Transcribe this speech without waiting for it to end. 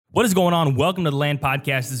What is going on? Welcome to the Land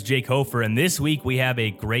Podcast. This is Jake Hofer, and this week we have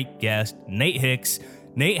a great guest, Nate Hicks.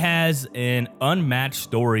 Nate has an unmatched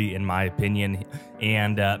story, in my opinion,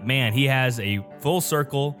 and man, he has a full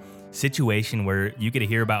circle situation where you get to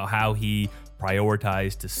hear about how he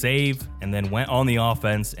prioritized to save and then went on the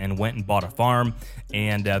offense and went and bought a farm.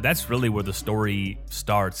 And that's really where the story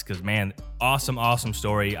starts because, man, awesome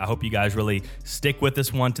story. I hope you guys really stick with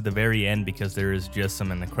this one to the very end because there is just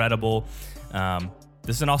some incredible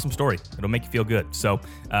this is an awesome story. It'll make you feel good. So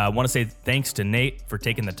I want to say thanks to Nate for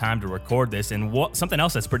taking the time to record this. And something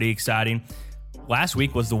else that's pretty exciting. Last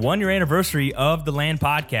week was the 1-year anniversary of the Land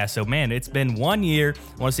Podcast. So, man, it's been 1 year.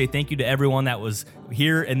 I want to say thank you to everyone that was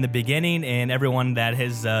here in the beginning and everyone that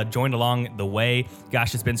has joined along the way.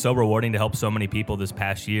 Gosh, it's been so rewarding to help so many people this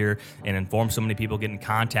past year and inform so many people, get in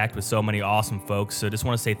contact with so many awesome folks. So just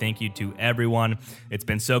want to say thank you to everyone. It's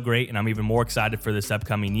been so great, and I'm even more excited for this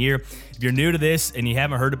upcoming year. If you're new to this and you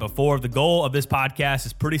haven't heard it before, the goal of this podcast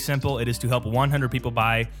is pretty simple. It is to help 100 people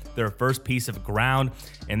buy their first piece of ground,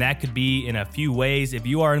 and that could be in a few ways. If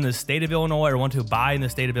you are in the state of Illinois or want to buy in the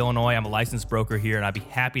state of Illinois, I'm a licensed broker here, and I'd be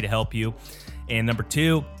happy to help you. And number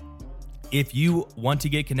two, if you want to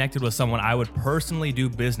get connected with someone I would personally do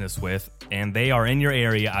business with and they are in your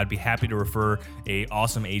area, I'd be happy to refer a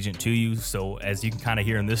awesome agent to you. So as you can kind of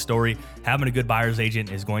hear in this story, having a good buyer's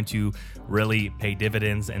agent is going to really pay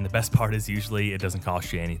dividends. And the best part is usually it doesn't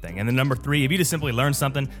cost you anything. And then number three, if you just simply learn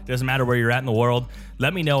something, doesn't matter where you're at in the world,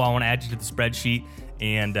 let me know. I want to add you to the spreadsheet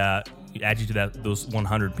and add you to those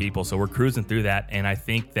 100 people. So we're cruising through that. And I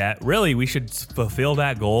think that really we should fulfill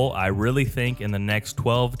that goal. I really think in the next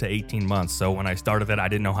 12 to 18 months. So when I started that, I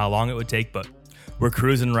didn't know how long it would take, but we're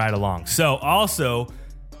cruising right along. So also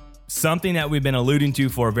something that we've been alluding to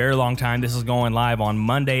for a very long time. This is going live on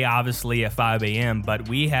Monday, obviously at 5 a.m., but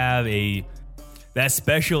we have that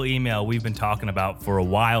special email we've been talking about for a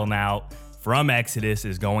while now from Exodus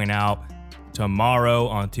is going out tomorrow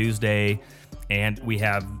on Tuesday. And we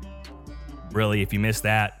have really, if you missed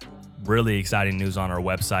that, really exciting news on our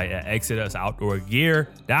website at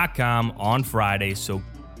ExodusOutdoorGear.com on Friday. So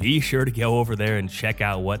be sure to go over there and check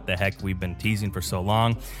out what the heck we've been teasing for so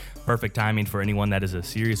long. Perfect timing for anyone that is a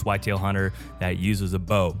serious whitetail hunter that uses a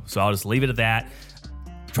bow. So I'll just leave it at that.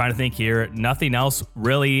 Trying to think here. Nothing else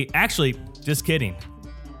really. Actually, just kidding.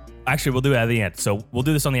 Actually, we'll do it at the end. So we'll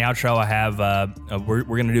do this on the outro. I have, we're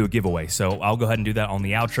going to do a giveaway. So I'll go ahead and do that on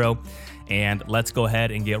the outro. And let's go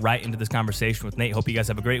ahead and get right into this conversation with Nate. Hope you guys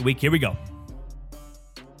have a great week. Here we go.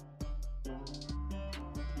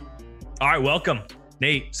 All right, welcome,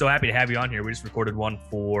 Nate. So happy to have you on here. We just recorded one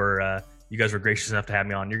for, you guys were gracious enough to have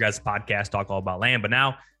me on your guys' podcast, talk all about land. But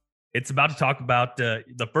now it's about to talk about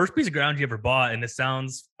the first piece of ground you ever bought. And it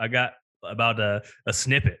sounds, I got about a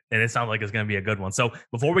snippet, and it sounds like it's going to be a good one. So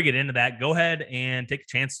before we get into that, go ahead and take a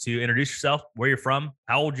chance to introduce yourself, where you're from,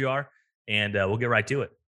 how old you are, and we'll get right to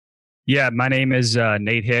it. Yeah, my name is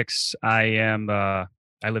Nate Hicks. I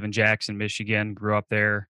live in Jackson, Michigan, grew up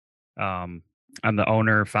there. I'm the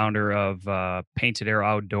owner, founder of Painted Arrow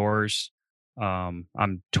Outdoors. I'm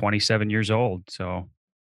 27 years old. So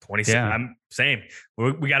 27, yeah. I'm same.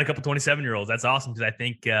 We got a couple 27-year-olds. That's awesome because I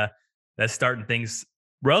think that's starting things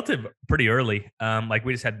pretty early. Like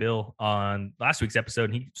we just had Bill on last week's episode,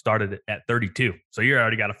 and he started at 32. So you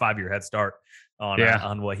already got a 5-year head start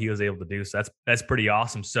on what he was able to do. So that's pretty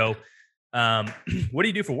awesome. So what do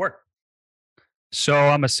you do for work? So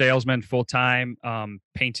I'm a salesman full-time.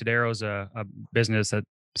 Painted Arrow is a business that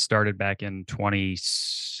started back in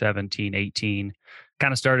 2017, 18.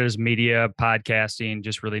 Kind of started as media, podcasting,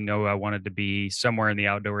 just really know I wanted to be somewhere in the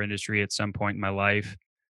outdoor industry at some point in my life.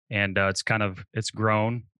 And it's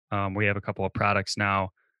grown. We have a couple of products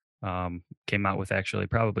now. Came out with actually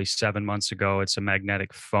probably 7 months ago. It's a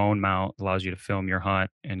magnetic phone mount, allows you to film your hunt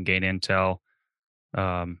and gain intel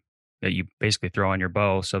that you basically throw on your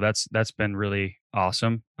bow. So that's been really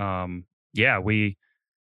awesome. I'm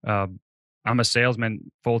a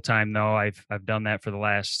salesman full time though. I've done that for the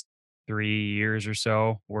last 3 years or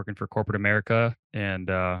so, working for corporate America, and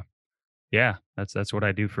that's what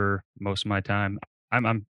I do for most of my time.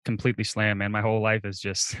 I'm completely slammed, man. My whole life is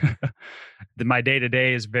just my day to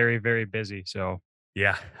day is very, very busy. So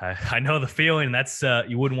yeah, I know the feeling. That's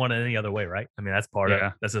you wouldn't want it any other way, right? I mean, that's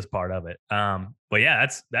that's just part of it. But yeah,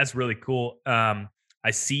 that's really cool. I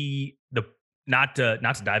see not to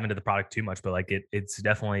dive into the product too much, but like it's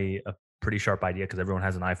definitely a pretty sharp idea because everyone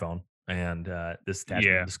has an iPhone, and this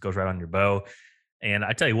attachment just goes right on your bow. And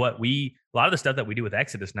I tell you what, a lot of the stuff that we do with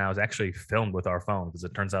Exodus now is actually filmed with our phone because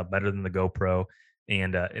it turns out better than the GoPro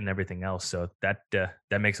and everything else. So that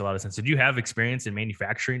makes a lot of sense. Did you have experience in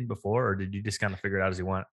manufacturing before, or did you just kind of figure it out as you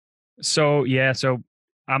went? So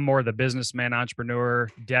I'm more the businessman entrepreneur.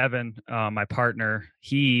 Devin, my partner,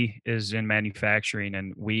 he is in manufacturing,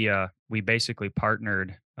 and we basically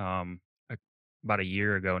partnered a- about a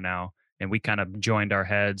year ago now, and we kind of joined our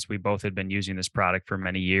heads. We both had been using this product for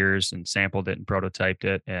many years and sampled it and prototyped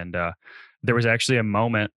it, and there was actually a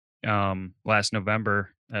moment last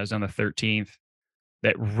November. I was on the 13th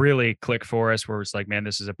that really clicked for us, where it's like, man,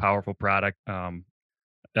 this is a powerful product.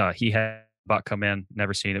 He had a buck come in,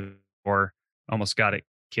 never seen it before, almost got it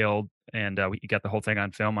killed, and we got the whole thing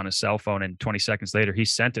on film on his cell phone. And 20 seconds later, he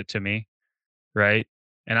sent it to me, right?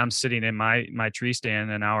 And I'm sitting in my tree stand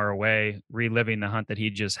an hour away, reliving the hunt that he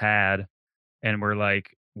just had, and we're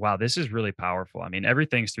like, wow, this is really powerful. I mean,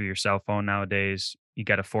 everything's through your cell phone nowadays. You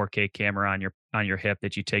got a 4K camera on your hip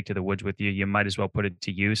that you take to the woods with you. You might as well put it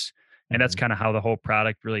to use. And that's Mhm. kind of how the whole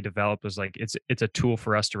product really developed, was like it's a tool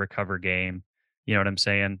for us to recover game. You know what I'm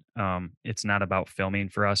saying? It's not about filming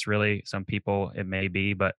for us really. Some people it may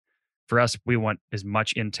be, but for us, we want as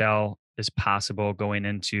much intel as possible going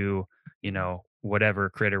into, whatever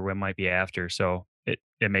critter we might be after. So it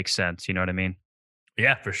makes sense. You know what I mean?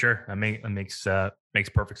 Yeah, for sure. I mean, it makes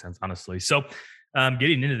perfect sense, honestly. So,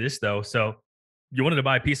 getting into this though, so you wanted to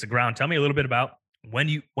buy a piece of ground. Tell me a little bit about when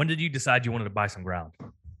did you decide you wanted to buy some ground?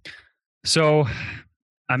 So,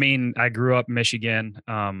 I mean, I grew up in Michigan.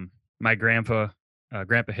 My Grandpa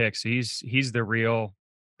Hicks, he's the real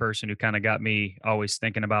person who kind of got me always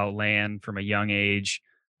thinking about land from a young age.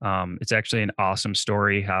 It's actually an awesome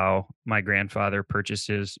story how my grandfather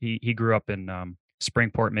purchases. He grew up in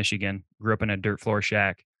Springport, Michigan. Grew up in a dirt floor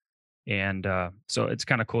shack, and so it's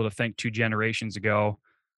kind of cool to think 2 generations ago,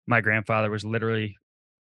 my grandfather was literally,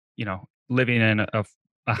 living in a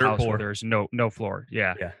Dirt house where poor. there's no floor.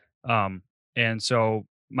 Yeah. Yeah. Um, and so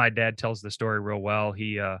my dad tells the story real well.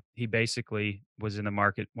 He basically was in the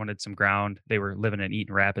market, wanted some ground. They were living in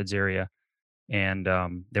Eaton Rapids area, and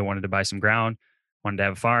they wanted to buy some ground, wanted to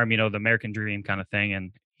have a farm, the American dream kind of thing.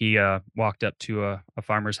 And he walked up to a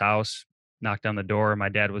farmer's house, knocked on the door. My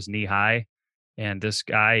dad was knee high, and this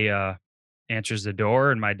guy answers the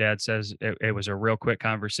door, and my dad says it was a real quick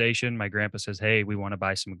conversation. My grandpa says, "Hey, we want to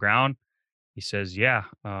buy some ground." He says, "Yeah,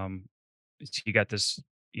 you got this,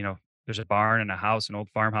 there's a barn and a house, an old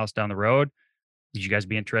farmhouse down the road. Would you guys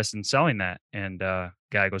be interested in selling that?" And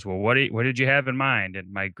guy goes, "Well, what did you have in mind?"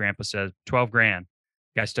 And my grandpa says, 12 grand.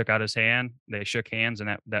 Guy stuck out his hand. They shook hands,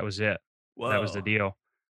 and that was it. That was the Whoa. deal.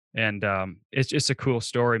 And it's just a cool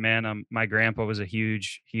story, man. My grandpa was a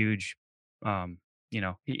huge, he's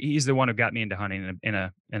the one who got me into hunting in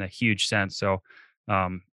a huge sense. So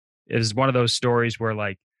um, it is one of those stories where,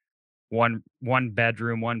 like, one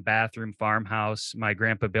bedroom, one bathroom farmhouse. My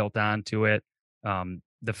grandpa built onto it.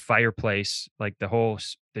 The fireplace, like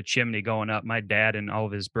the chimney going up. My dad and all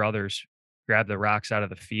of his brothers grabbed the rocks out of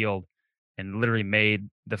the field and literally made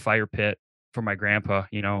the fire pit for my grandpa.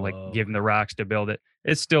 Like, Whoa. give him the rocks to build it.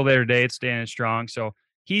 It's still there today. It's standing strong. So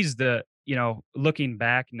he's looking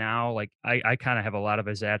back now, like I kind of have a lot of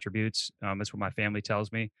his attributes. That's what my family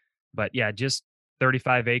tells me. But yeah, just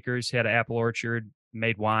 35 acres. He had an apple orchard,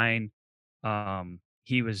 made wine.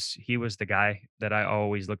 He was the guy that I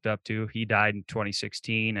always looked up to. He died in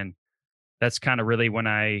 2016, and that's kind of really when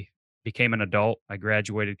I became an adult. I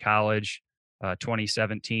graduated college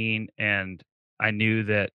 2017, and I knew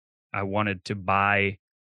that I wanted to buy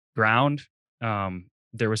ground.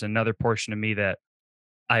 There was another portion of me that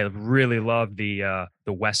I really loved the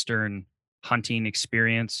Western hunting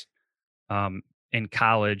experience in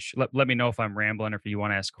college. Let me know if I'm rambling or if you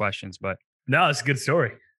want to ask questions, but No, it's a good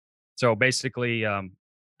story. so basically,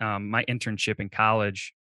 my internship in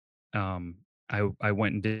college, I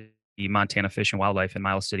went and did the Montana Fish and Wildlife in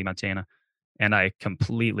Miles City, Montana, and I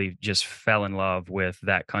completely just fell in love with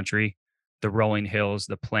that country, the rolling hills,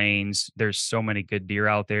 the plains. There's so many good deer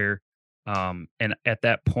out there, and at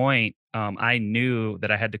that point, I knew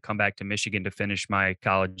that I had to come back to Michigan to finish my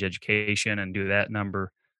college education and do that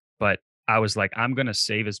number. But I was like, I'm going to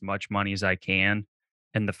save as much money as I can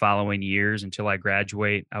in the following years until I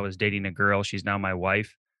graduate. I was dating a girl. She's now my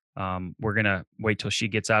wife. We're gonna wait till she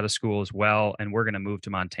gets out of school as well, and we're gonna move to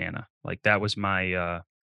Montana. Like, that was my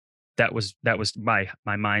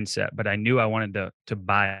mindset. But I knew I wanted to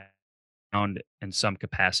buy ground in some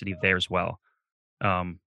capacity there as well.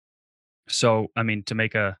 Um, so I mean,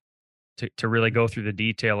 to really go through the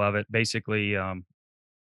detail of it, basically, I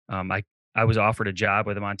was offered a job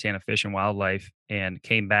with the Montana Fish and Wildlife and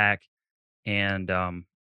came back, and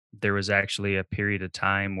there was actually a period of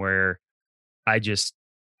time where I just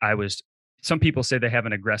I was some people say they have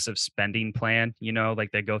an aggressive spending plan,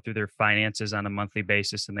 like they go through their finances on a monthly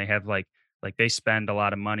basis and they have like they spend a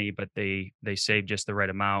lot of money, but they save just the right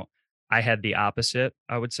amount. I had the opposite,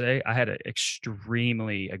 I would say. I had an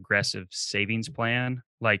extremely aggressive savings plan,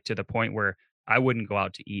 like to the point where I wouldn't go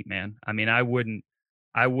out to eat, man. I mean, I wouldn't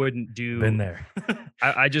Been do there.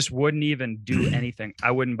 I just wouldn't even do anything.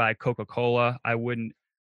 I wouldn't buy Coca-Cola.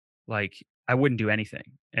 Like I wouldn't do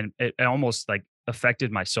anything. And it almost like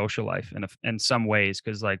affected my social life in some ways,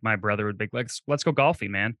 because like my brother would be like, let's go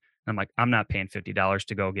golfing, man. And I'm like, I'm not paying $50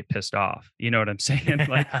 to go get pissed off. You know what I'm saying?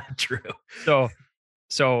 Like True.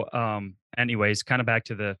 so anyways, kind of back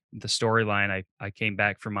to the storyline. I came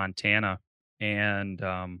back from Montana, and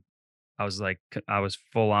I was like, I was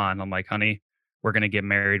full on. I'm like, honey, we're gonna get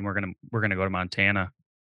married and we're gonna go to Montana.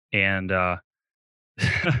 And I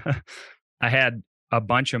had a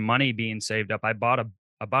bunch of money being saved up. I bought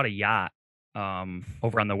a yacht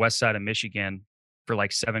over on the west side of Michigan for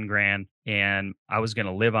like 7 grand, and I was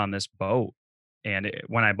gonna live on this boat. And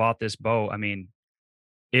when I bought this boat, I mean,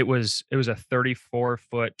 it was a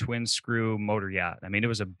 34-foot twin screw motor yacht. I mean, it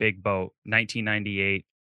was a big boat, 1998,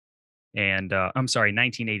 and I'm sorry,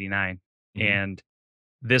 1989. Mhm. And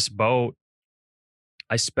this boat,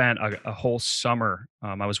 I spent a whole summer.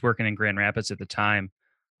 I was working in Grand Rapids at the time.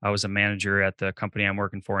 I was a manager at the company I'm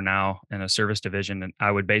working for now in a service division, and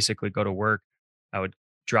I would basically go to work. I would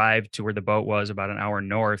drive to where the boat was, about an hour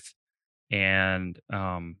north, and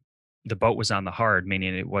the boat was on the hard,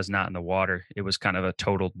 meaning it was not in the water. It was kind of a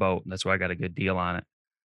totaled boat. And that's why I got a good deal on it.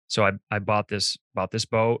 So I bought this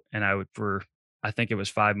boat, and I would, for I think it was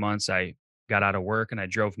 5 months, I got out of work and I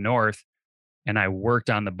drove north, and I worked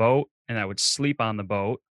on the boat, and I would sleep on the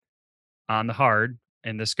boat on the hard.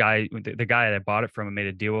 And this guy, the guy that I bought it from, I made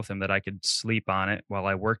a deal with him that I could sleep on it while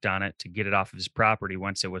I worked on it to get it off of his property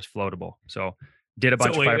once it was floatable. So did a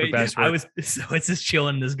bunch So of wait. fiberglass work. So it's just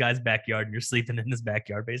chilling in this guy's backyard, and you're sleeping in his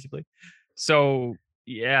backyard, basically. So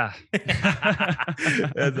yeah.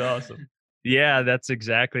 That's awesome. Yeah, that's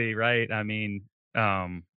exactly right. I mean,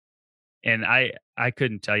 and I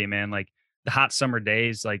couldn't tell you, man, like the hot summer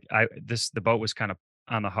days, like the boat was kind of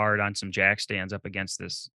on the hard on some jack stands up against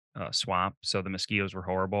this swamp. So the mosquitoes were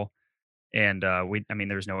horrible. And I mean,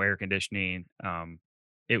 there was no air conditioning.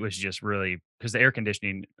 It was just really, because the air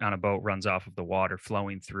conditioning on a boat runs off of the water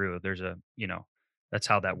flowing through. That's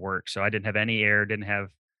how that works. So I didn't have any air, didn't have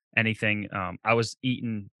anything. I was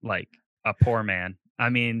eating like a poor man. I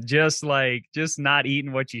mean, just not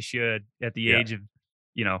eating what you should at the Yeah. age of,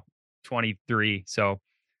 you know, 23. So,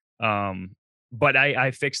 um, but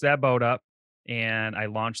I fixed that boat up, and I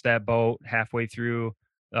launched that boat halfway through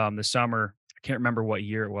the summer. I can't remember what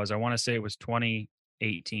year it was. I want to say it was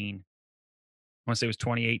 2018. I want to say it was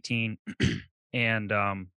 2018. And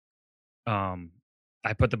um,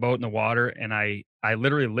 I put the boat in the water, and I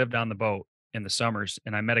literally lived on the boat in the summers.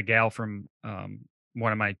 And I met a gal from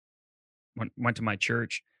one of my went to my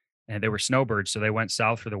church, and they were snowbirds, so they went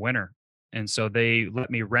south for the winter. And so they let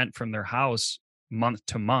me rent from their house month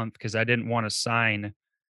to month, because I didn't want to sign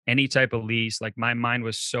any type of lease. Like my mind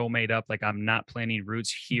was so made up, like I'm not planting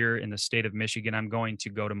roots here in the state of Michigan. I'm going to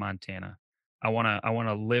go to Montana. I want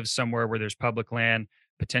to live somewhere where there's public land,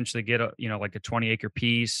 potentially get like a 20-acre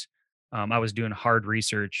piece. I was doing hard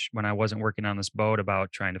research when I wasn't working on this boat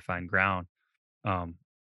about trying to find ground. Um,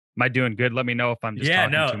 am I doing good? Let me know if I'm just Yeah,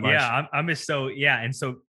 talking no, too yeah. much. I'm just so yeah. And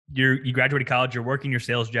so you graduated college, you're working your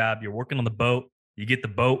sales job, you're working on the boat, you get the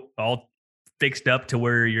boat all fixed up to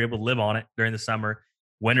where you're able to live on it during the summer.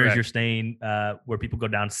 Winters you're Correct. staying where people go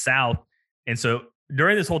down south. And so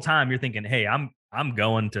during this whole time, you're thinking, hey, I'm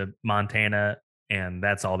going to Montana, and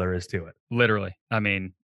that's all there is to it. Literally. I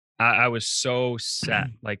mean, I was so set.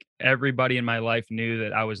 Like everybody in my life knew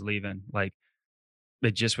that I was leaving. Like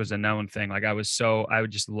it just was a known thing. Like I would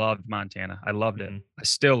just loved Montana. I loved it. Mhm. I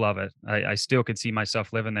still love it. I still could see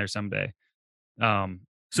myself living there someday. Um,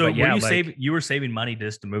 So but were yeah, you like, saving? You were saving money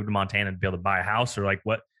just to move to Montana to be able to buy a house, or like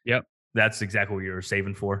what? yep. That's exactly what you were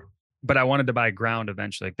saving for. But I wanted to buy ground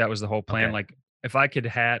eventually. Like, that was the whole plan. Okay. Like if I could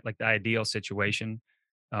had like the ideal situation,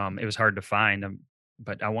 it was hard to find.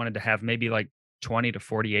 But I wanted to have maybe like 20 to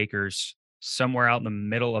 40 acres somewhere out in the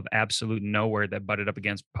middle of absolute nowhere that butted up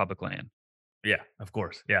against public land. Yeah, of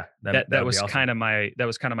course. Yeah, That that that would be was awesome. kind of my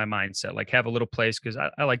mindset. Like have a little place, because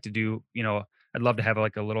I like to do, I'd love to have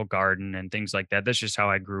like a little garden and things like that. That's just how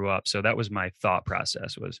I grew up. So that was my thought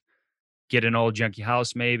process, was get an old junky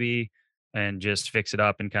house maybe, and just fix it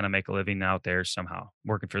up and kind of make a living out there somehow,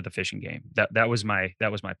 working for the fishing game. That was my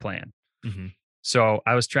plan. Mhm. So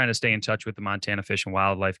I was trying to stay in touch with the Montana Fish and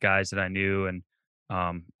Wildlife guys that I knew, and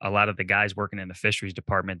a lot of the guys working in the fisheries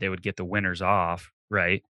department, they would get the winters off,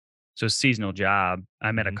 right? So seasonal job.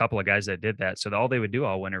 I met a Mhm. couple of guys that did that. So all they would do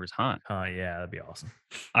all winter was hunt Oh yeah, that'd be awesome.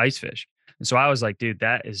 ice fish. And so I was like, dude,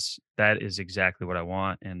 that is exactly what I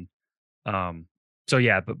want. And So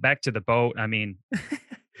yeah, but back to the boat. I mean,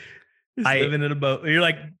 Just I living in a boat. You're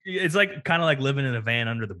like, it's like kind of like living in a van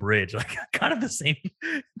under the bridge, like kind of the same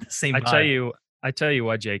I tell vibe. you, I tell you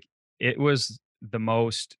what, Jake, it was the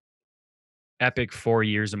most epic 4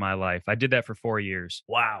 years of my life. I did that for 4 years.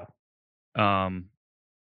 Wow. Um,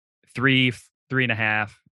 three and a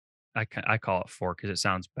half. I call it four because it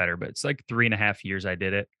sounds better, but it's like 3.5 years I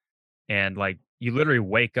did it. And like you literally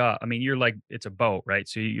wake up. I mean, you're like, it's a boat, right?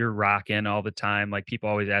 So you're rocking all the time. Like people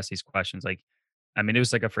always ask these questions. Like, I mean, it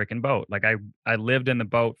was like a freaking boat. Like I lived in the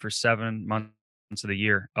boat for 7 months of the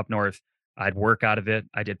year up north. I'd work out of it.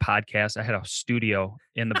 I did podcasts. I had a studio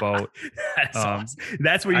in the boat. That's Um, awesome.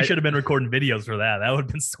 That's where you I should have been recording videos for that. That would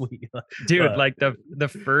have been sweet. dude, But like the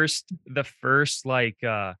first like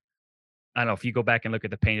I don't know if you go back and look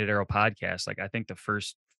at the Painted Arrow podcast, like I think the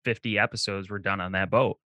first 50 episodes were done on that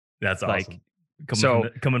boat. that's Like awesome. so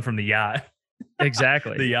Coming from the yacht, the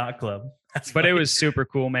exactly. yacht club. That's But it funny. was super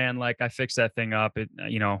cool, man. Like I fixed that thing up.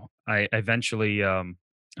 I eventually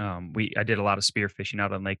I did a lot of spear fishing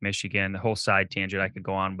out on Lake Michigan. The whole side tangent I could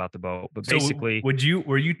go on about the boat, but So basically, would you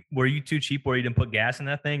were you too cheap where you didn't put gas in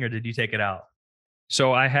that thing, or did you take it out?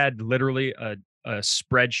 so I had literally a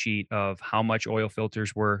spreadsheet of how much oil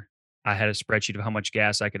filters were. I had a spreadsheet of how much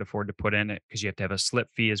gas I could afford to put in it because you have to have a slip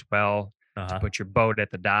fee as well Uh to huh. put your boat at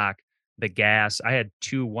the dock. The gas, I had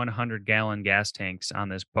two 100-gallon gas tanks on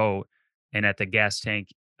this boat, and at the gas tank,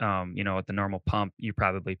 at the normal pump, you're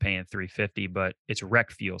probably paying 350, but it's rec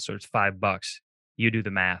fuel, so it's $5. You do the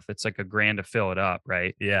math; it's like a grand to fill it up,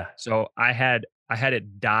 right? Yeah. So I had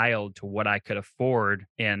it dialed to what I could afford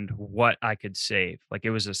and what I could save. Like it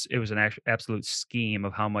was an absolute scheme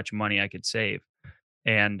of how much money I could save.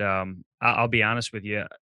 And I'll be honest with you,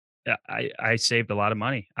 I saved a lot of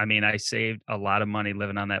money. I mean, I saved a lot of money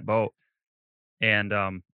living on that boat. And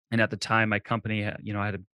at the time, my company, I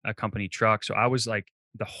had a company truck, so I was like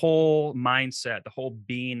the whole mindset, the whole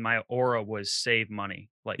being, my aura was save money,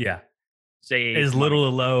 like Yeah. save As money, little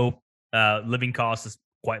to low living costs as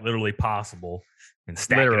quite literally possible, and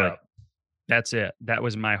stack it literally. up. That's it. That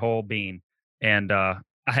was my whole being. And I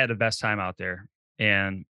had the best time out there.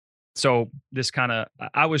 And so this kind of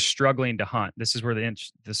I was struggling to hunt. This is where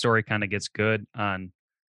the story kind of gets good on,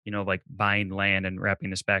 like buying land and wrapping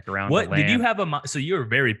this back around to What did you land. have so you were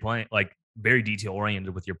very like very detail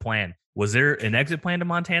oriented with your plan. Was there an exit plan to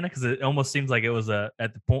Montana? Because it almost seems like it was No,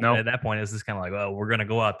 at that point it was just kind of like, oh, we're gonna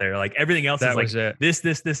go out there. Like everything else is that like was it. this,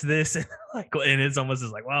 like, and it's almost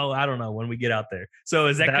just like, well, I don't know when we get out there. So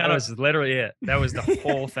is that That kind of was literally it. That was the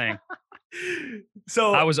whole thing. I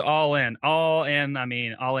so was all in, all in. I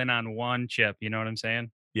mean, all in on one chip. You know what I'm saying?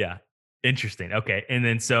 yeah, interesting. Okay, and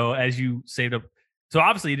then so as you saved up, so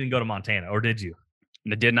obviously you didn't go to Montana, or did you?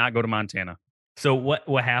 I did not go to Montana. So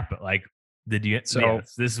what happened? Like, did you? Yeah, So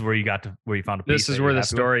this is where you got to where you found a piece this that is you're where the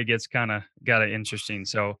happy with. story gets got interesting.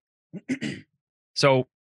 So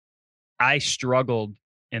I struggled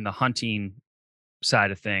in the hunting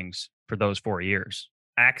side of things for those 4 years.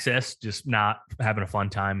 Access, just not having a fun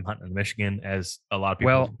time hunting in Michigan, as a lot of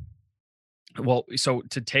people. Well, so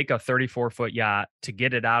to take a 34-foot yacht to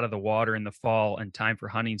get it out of the water in the fall in time for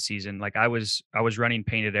hunting season, like I was running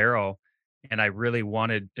Painted Arrow, and I really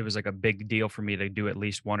wanted, it was like a big deal for me to do at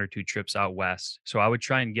least one or two trips out west. So I would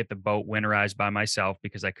try and get the boat winterized by myself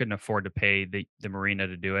because I couldn't afford to pay the marina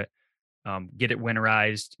to do it. Get it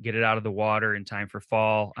winterized, get it out of the water in time for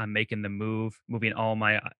fall. I'm making the moving all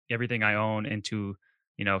my everything I own into,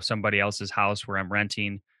 somebody else's house where I'm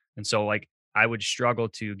renting. And so like I would struggle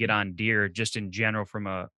to get on deer just in general from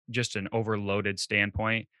a just an overloaded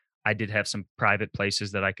standpoint. I did have some private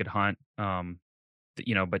places that I could hunt.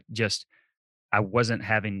 But just I wasn't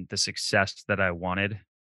having the success that I wanted.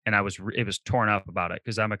 And it was torn up about it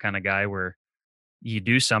because I'm a kind of guy where you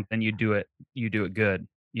do something, you do it good.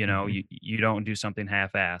 Mhm. You don't do something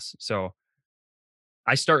half ass. So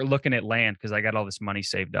I start looking at land because I got all this money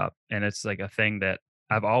saved up. And it's like a thing that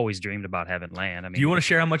I've always dreamed about having land. I Do you mean, want to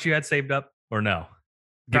share how much you had saved up, or no?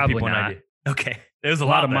 Give probably people an not. idea. Okay, it was a A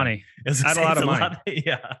lot lot of then. money. It was I had a lot it's of a money. lot.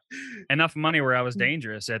 Yeah, Enough money where I was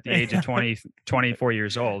dangerous at the age of 20, 24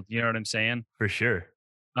 years old. You know what I'm saying? for sure.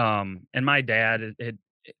 And my dad,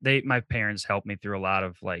 my parents helped me through a lot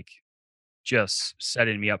of like just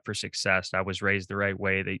setting me up for success. I was raised the right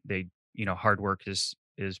way. Hard work is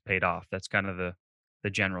paid off. That's kind of the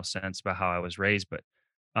general sense about how I was raised. But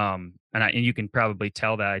and you can probably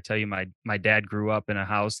tell that I tell you my dad grew up in a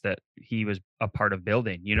house that he was a part of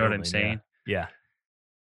building. You know what I'm Building, yeah, saying? yeah,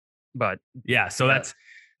 But yeah. So that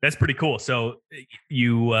that's pretty cool. So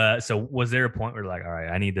so was there a point where like, all right,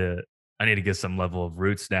 I need to get some level of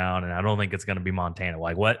roots down, and I don't think it's going to be Montana.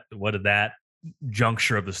 Like, what did that?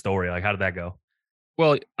 juncture of the story? Like, how did that go?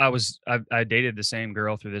 Well, I dated the same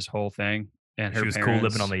girl through this whole thing, and She her was cool living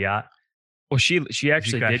on parents. the yacht. Well, she Did you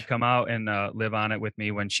actually guys? did come out and live on it with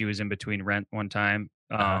me when she was in between rent one time.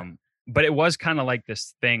 Uh-huh. But it was kind of like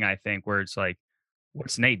this thing, I think, where it's like,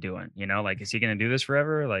 what's Nate doing? Like, is he going to do this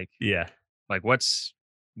forever? Yeah. Like what's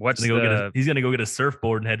the He's gonna go get a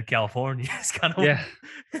surfboard and head to California. It's kind of yeah.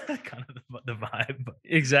 kind of the vibe. But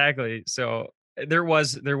Exactly. So there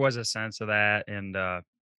was a sense of that, and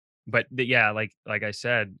yeah, like I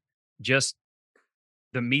said, just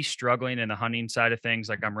the me struggling in the hunting side of things,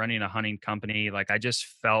 like I'm running a hunting company, like I just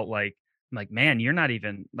felt like man, you're not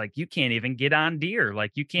even like you can't even get on deer,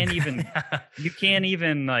 like you can't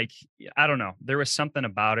even like I don't know. There was something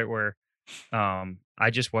about it where I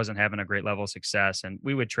just wasn't having a great level of success. And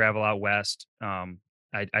we would travel out west.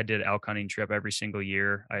 I did elk hunting trip every single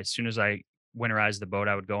year. As soon as I winterized the boat,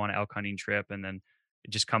 I would go on an elk hunting trip and then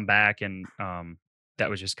just come back. And that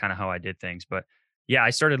was just kind of how I did things. But yeah, I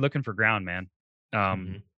started looking for ground, man. Um,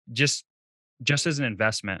 Mhm. just just as an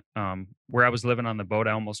investment. Where I was living on the boat,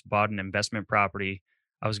 I almost bought an investment property.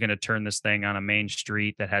 I was going to turn this thing on a main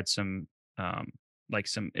street that had um,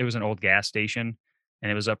 it was an old gas station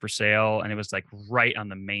and it was up for sale. And it was like right on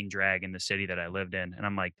the main drag in the city that I lived in. And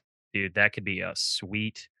I'm like, dude, that could be a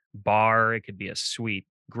sweet bar. It could be a sweet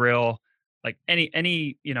grill. Like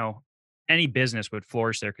any business would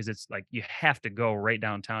flourish there because it's like you have to go right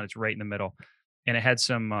downtown. It's right in the middle. And it had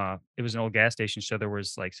it was an old gas station. So there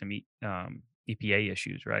was like some EPA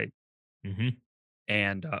issues, right? Mhm.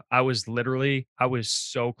 And I was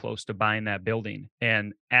so close to buying that building.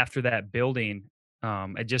 And after that building,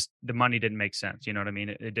 the money didn't make sense. You know what I mean?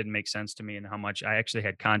 It didn't make sense to me and how much I actually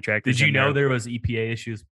had Did contractors you in know there, there was EPA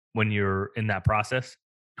issues when you're in that process?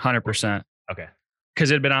 Or 100%. okay. Because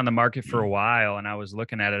it had been on the market for a while, and I was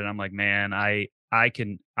looking at it, and I'm like, man, I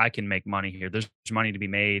can make money here. There's money to be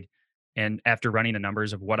made. And after running the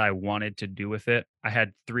numbers of what I wanted to do with it, I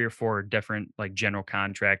had 3 or 4 different like general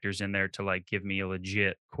contractors in there to like give me a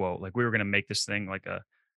legit quote. Like we were gonna make this thing like a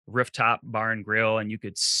rooftop bar and grill, and you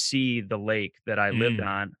could see the lake that I lived Mm,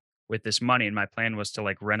 on with this money. And my plan was to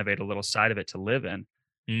like renovate a little side of it to live in.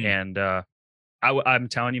 mm. And I'm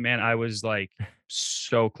telling you, man, I was like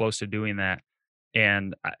so close to doing that,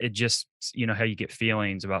 and it just how you get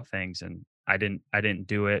feelings about things, and I didn't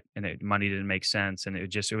do it, and money didn't make sense, and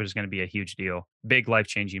it was going to be a huge deal, big life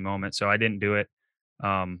changing moment. So I didn't do it.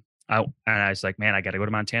 I was like, man, I got to go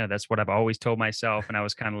to Montana. That's what I've always told myself, and I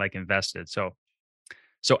was kind of like invested. So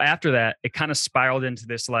after that, it kind of spiraled into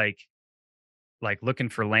this like looking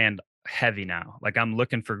for land heavy now. Like I'm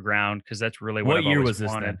looking for ground because that's really what What I've year always was this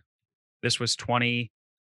wanted. then? This was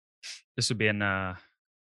this would be in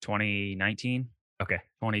 2019, Okay.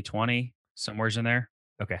 2020, somewheres in there.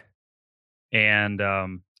 Okay. And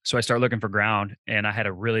so I started looking for ground and I had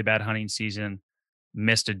a really bad hunting season,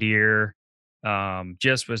 missed a deer,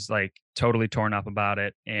 just was like totally torn up about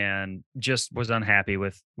it and just was unhappy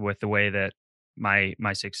with the way that my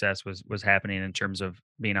success was happening in terms of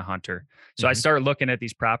being a hunter. So I Mhm. started looking at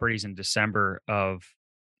these properties in December of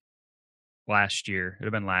last year. It'd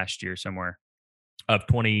have been last year somewhere. Of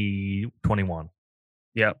 2021.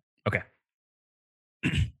 Yep. Okay.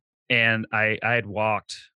 And I had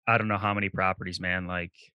walked I don't know how many properties, man.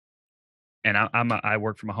 Like, and I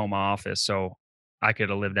work from a home office, so I could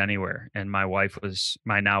have lived anywhere. And my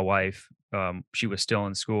now wife. She was still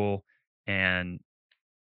in school, and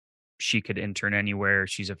she could intern anywhere.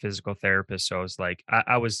 She's a physical therapist, so I was like,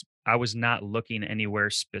 I was not looking anywhere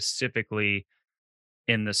specifically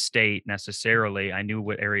in the state necessarily. I knew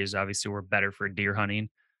what areas obviously were better for deer hunting.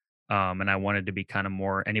 And I wanted to be kind of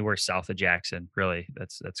more anywhere south of Jackson. Really,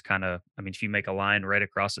 that's kind of. I mean, if you make a line right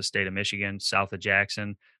across the state of Michigan, south of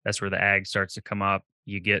Jackson, that's where the ag starts to come up.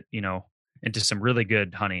 You get into some really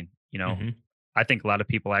good hunting. Mhm. I think a lot of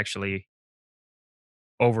people actually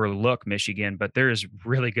overlook Michigan, but there is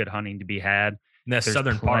really good hunting to be had. The There's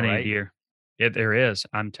southern part, plenty of right? deer. There is.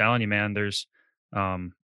 I'm telling you, man.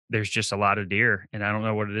 Um, there's just a lot of deer, and I don't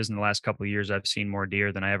know what it is. In the last couple of years, I've seen more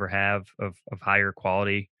deer than I ever have of higher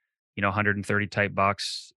quality. 130 type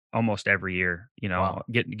bucks almost every year. Wow.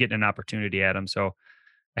 Getting an opportunity at them. So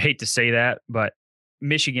I hate to say that, but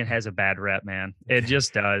Michigan has a bad rep, man. It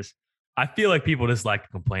just does. I feel like people just like to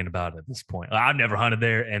complain about it at this point. I've never hunted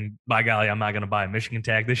there, and by golly, I'm not going to buy a Michigan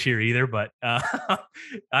tag this year either. But I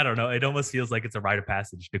don't know. It almost feels like it's a rite of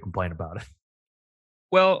passage to complain about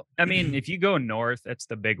Well, I mean, it. if you go north, it's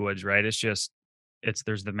the big woods, right?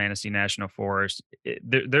 There's the Manistee National Forest.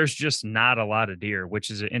 There's just not a lot of deer, which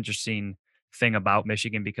is an interesting thing about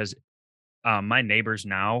Michigan because my neighbors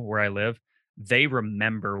now where I live, they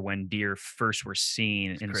remember when deer first were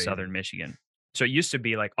seen It's in crazy. southern Michigan. So it used to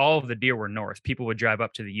be like all of the deer were north. People would drive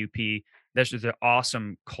up to the UP. There's just an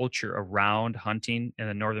awesome culture around hunting in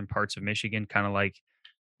the northern parts of Michigan, kind of like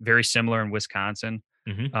very similar in Wisconsin.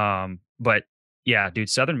 Hmm. But yeah, dude,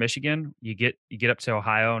 Southern Michigan, you get up to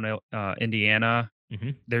Ohio and Indiana.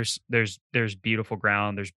 Hmm. There's beautiful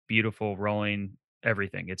ground. There's beautiful rolling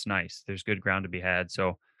everything. It's nice. There's good ground to be had.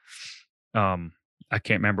 So, um, I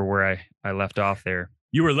can't remember where I left off there.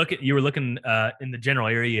 You were looking in the general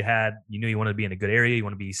area you knew you wanted to be in a good area. You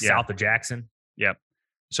want to be Yeah. south of Jackson. Yep.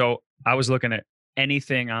 So I was looking at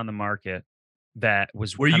anything on the market that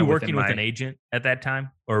was Were kind you of within working with my an agent at that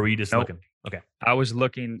time or were you just nope. looking? Okay. I was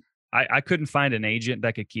looking. I couldn't find an agent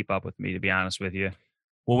that could keep up with me, to be honest with you.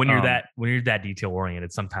 Well, when you're Um, that detail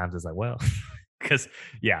oriented, sometimes it's like, well, because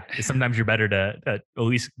yeah, sometimes you're better to at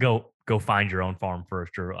least go find your own farm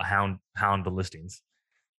first or hound the listings.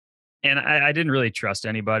 and I didn't really trust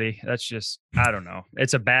anybody. That's just I don't know.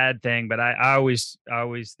 It's a bad thing, but I always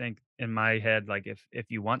think in my head like if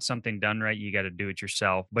you want something done right, you got to do it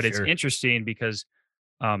yourself. But it's Sure. interesting because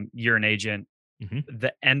you're an agent. Hmm.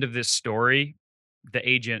 The end of this story, the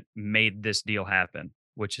agent made this deal happen,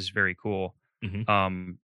 which is very cool. Hmm.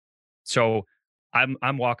 Um, so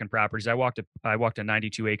I'm walking properties. I walked a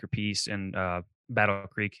 92 acre piece in Battle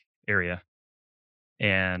Creek area,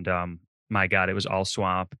 and my God, it was all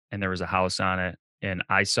swamp, and there was a house on it, and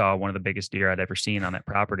I saw one of the biggest deer I'd ever seen on that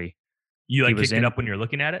property. You He like was picked it in. up when you're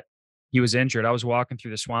looking at it. He was injured. I was walking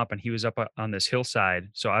through the swamp, and he was up on this hillside.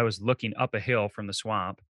 So I was looking up a hill from the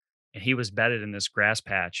swamp, and he was bedded in this grass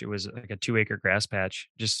patch. It was like a 2 acre grass patch.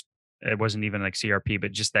 Just it wasn't even like CRP,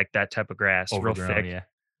 but just like that type of grass, real Overgrown, thick. yeah.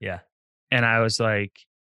 Yeah. And I was like,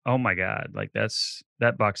 "Oh my god, like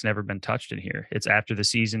that buck's never been touched in here." It's after the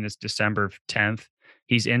season, it's December 10th.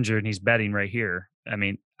 He's injured and he's bedding right here. I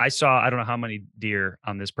mean, I don't know how many deer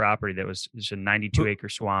on this property that was just a 92 Who acre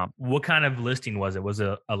swamp. what kind of listing was it? Was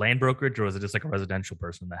it a land brokerage or was it just like a residential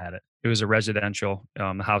person that had it? It was a residential.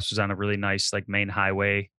 The house was on a really nice like main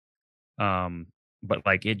highway. Um, but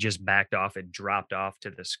like it just backed off, it dropped off to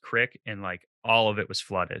this creek and like all of it was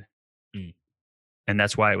flooded. Mm. And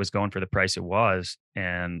that's why it was going for the price it was.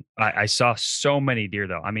 And I saw so many deer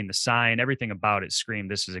though. I mean, the sign, everything about it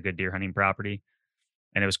screamed this is a good deer hunting property.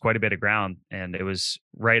 And it was quite a bit of ground. And it was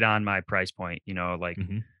right on my price point, like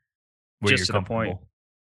Mhm. Where just you're to the point. comfortable.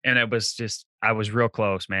 And it was just I was real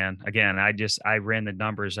close, man. Again, I ran the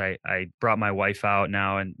numbers. I brought my wife out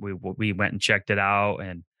now and we went and checked it out.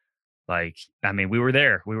 And like, I mean, we were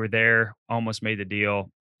there. We were there, almost made the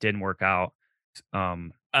deal, didn't work out.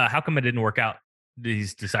 Um, How come it didn't work out? Did he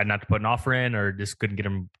decide not to put an offer in or just couldn't get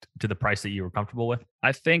him to the price that you were comfortable with?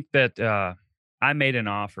 I think that I made an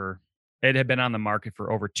offer. It had been on the market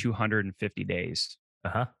for over 250 days,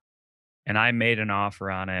 Uh-huh. and I made an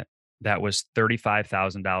offer on it that was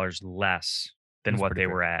 $35,000 less than That's what pretty they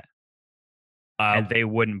fair. were at, Uh, and they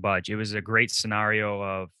wouldn't budge. It was a great scenario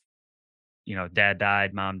of, dad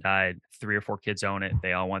died, mom died, 3 or 4 kids own it.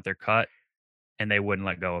 They all want their cut, and they wouldn't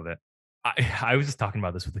let go of it. I I was just talking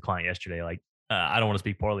about this with the client yesterday. Like, I don't want to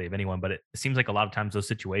speak poorly of anyone, but it seems like a lot of times those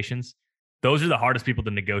situations, those are the hardest people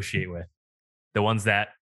to negotiate with. The ones that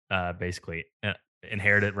basically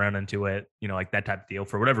inherit it, run into it, like that type of deal.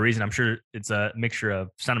 For whatever reason, I'm sure it's a mixture of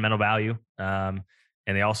sentimental value, and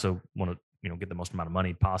they also want to, get the most amount of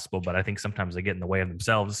money possible. But I think sometimes they get in the way of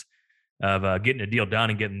themselves of getting a deal done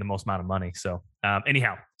and getting the most amount of money. So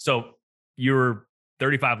anyhow, so you're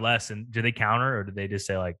 35 less, and did they counter or did they just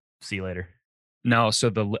say like, see you later? No,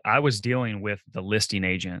 so I was dealing with the listing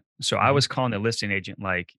agent. So I Hmm. was calling the listing agent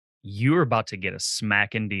like, "You're about to get a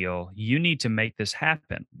smacking deal. You need to make this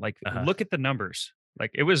happen. Like, Uh-huh. look at the numbers." Like,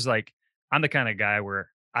 it was like I'm the kind of guy where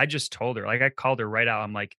I just told her, like, I called her right out.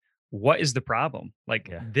 I'm like, "What is the problem? Like,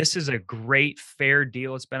 Yeah. this is a great fair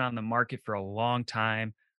deal. It's been on the market for a long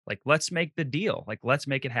time. Like, let's make the deal. Like, let's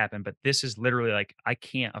make it happen. But this is literally like I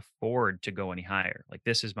can't afford to go any higher. Like,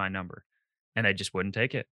 this is my number." And they just wouldn't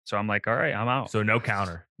take it. So I'm like, "All right, I'm out." So no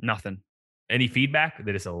counter. Nothing. Any feedback?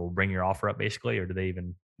 They just will bring your offer up basically, or do they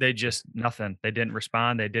even? They just nothing. They didn't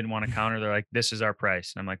respond. They didn't want to counter. They're like, "This is our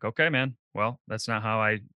price." And I'm like, "Okay, man. Well, that's not how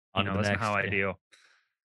On to the that's not how next. I Yeah. deal."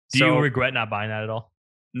 Do you So regret not buying that at all?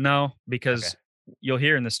 no, Okay. because you'll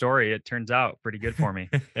hear in the story, it turns out pretty good for me.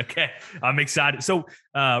 Okay. I'm excited. So,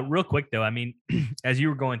 real quick though, I mean, as you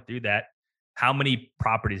were going through that, how many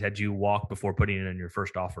properties had you walked before putting in your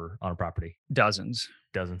first offer on a property? Dozens,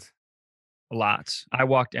 Dozens. lots. I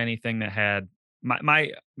walked anything that had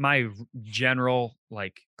my general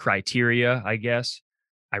like criteria, I guess.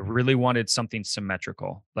 I really wanted something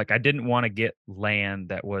symmetrical. Like I didn't want to get land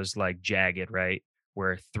that was like jagged, right?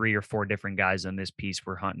 where 3 or 4 different guys on this piece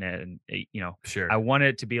were hunting it, and I Sure. wanted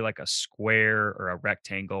it to be like a square or a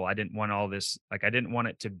rectangle. I didn't want all this, like, I didn't want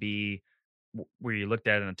it to be where you looked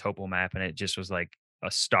at it on a topo map and it just was like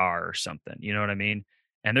a star or something. You know what I mean?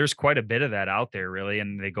 And there's quite a bit of that out there, really,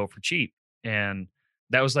 and they go for cheap. And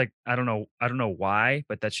that was like, I don't know why,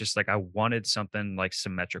 but that's just like I wanted something like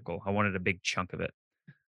symmetrical. I wanted a big chunk of it.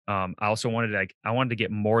 I also wanted, like, I wanted to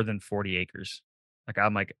get more than 40 acres. Like,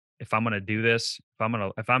 I'm like, if I'm gonna do this,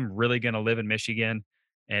 if I'm really gonna live in Michigan,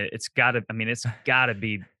 and it's gotta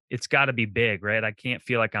be big, right? I can't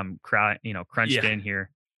feel like I'm crunched Yeah. in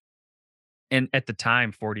here. And at the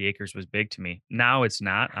time, 40 acres was big to me. Now it's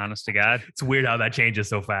not, honest to God. It's weird how that changes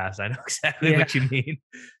so fast. I know exactly Yeah. what you mean.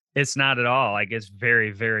 It's not at all. Like, it's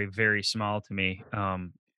very, very, very small to me.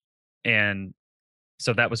 And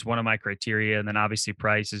so that was one of my criteria. And then obviously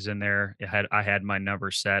price is in there. I had my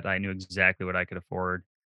number set. I knew exactly what I could afford.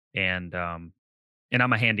 And and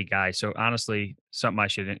I'm a handy guy. So honestly, something I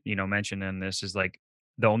should, mention in this is like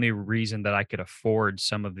the only reason that I could afford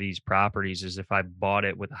some of these properties is if I bought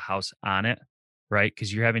it with a house on it, right?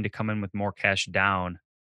 Because you're having to come in with more cash down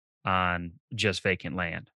on just vacant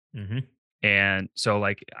land. Hmm. And so,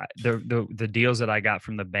 like, the deals that I got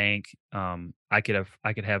from the bank, I could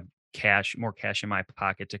have more cash in my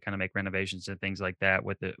pocket to kind of make renovations and things like that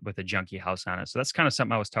with a junky house on it. So that's kind of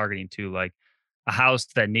something I was targeting too, like a house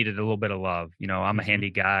that needed a little bit of love. I'm a Hmm. handy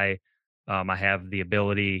guy. I have the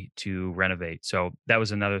ability to renovate. So that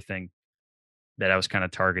was another thing that I was kind of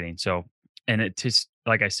targeting. So, and it just,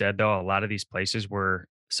 like I said, though, a lot of these places where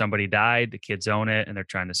somebody died, the kids own it, and they're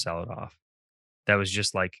trying to sell it off. That was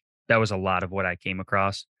just like, that was a lot of what I came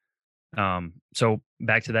across. So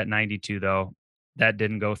back to that 92 though, that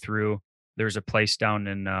didn't go through. There's a place down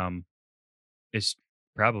in, it's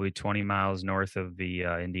probably 20 miles north of the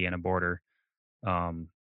Indiana border, um,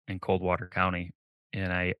 in Coldwater County.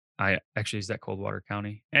 And I actually, is that Coldwater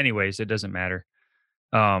County? Anyways, it doesn't matter.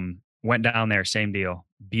 Went down there, same deal.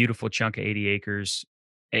 Beautiful chunk of 80 acres.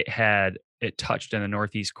 It touched in the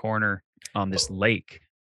northeast corner on this lake.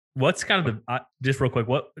 What's kind of the just real quick?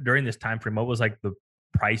 What during this time frame? What was like the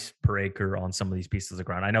price per acre on some of these pieces of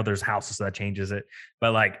ground? I know there's houses that changes it,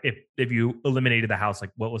 but like if you eliminated the house,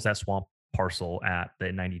 like what was that swamp parcel at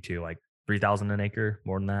the 92? Like 3,000 an acre,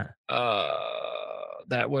 more than that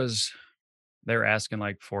That was, they're asking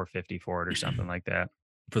like 450 for it or something like that.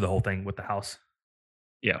 for the whole thing with the house.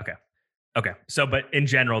 Yeah. Okay, okay. So, but in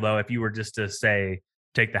general, though, if you were just to say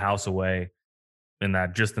take the house away, and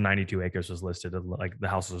that just the 92 acres was listed, like the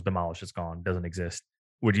house was demolished, it's gone, doesn't exist.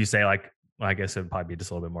 Would you say like, well, I guess it would probably be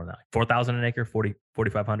just a little bit more than that, like 4,000 an acre,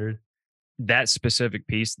 4,500? That specific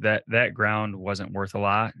piece, that ground wasn't worth a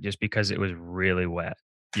lot just because it was really wet.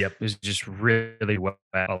 Yep. It was just really wet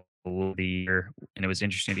all the year, and it was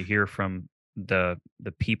interesting to hear from the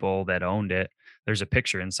people that owned it. There's a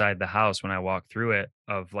picture inside the house when I walked through it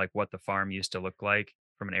of like what the farm used to look like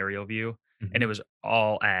from an aerial view, and Mhm. it was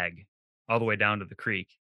all ag, all the way down to the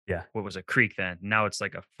creek. Yeah. What was a creek then? Now it's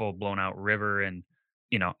like a full blown out river, and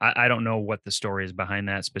I don't know what the story is behind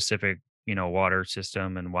that specific water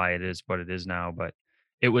system and why it is what it is now, but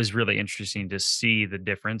it was really interesting to see the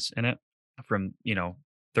difference in it from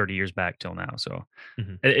 30 years back till now. So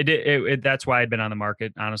Mhm. that's why I'd been on the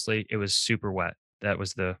market. Honestly, it was super wet. That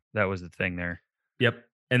was the thing there. Yep.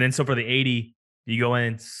 And then so for the 80, you go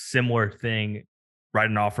in similar thing, write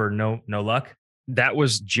an offer, no luck. That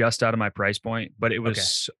was just out of my price point, but it Okay.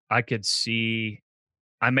 was, I could see,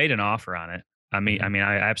 I made an offer on it. Mhm.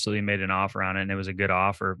 I absolutely made an offer on it, and it was a good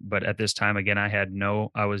offer. But at this time, again,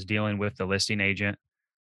 I was dealing with the listing agent.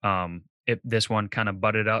 This one kind of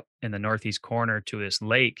butted up in the northeast corner to this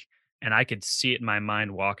lake, and I could see it in my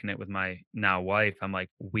mind walking it with my now wife. I'm like,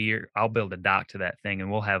 I'll build a dock to that thing, and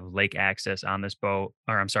we'll have lake access on this boat,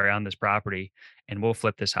 or I'm sorry, on this property, and we'll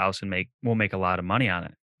flip this house and we'll make a lot of money on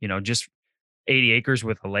it. Just 80 acres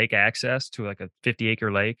with a lake access to like a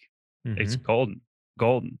 50-acre lake. It's Mhm.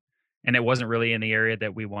 golden. And it wasn't really in the area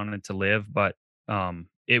that we wanted to live, but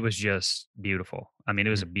it was just beautiful. I mean,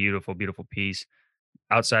 it was Mhm. a beautiful, beautiful piece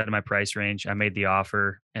outside of my price range. I made the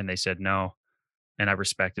offer and they said no, and I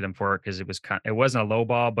respected them for it because it wasn't a low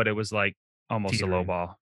ball, but it was like almost a low Teetering.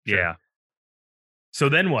 ball. Sure. Yeah. So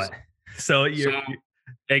then S- what? So So you're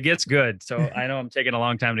it gets good. So I know I'm taking a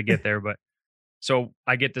long time to get there, but so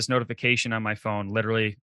I get this notification on my phone,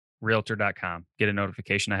 literally realtor.com. Get a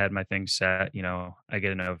notification. I had my thing set, I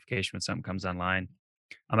get a notification when something comes online.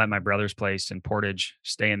 I'm at my brother's place in Portage,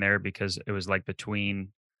 staying there because it was like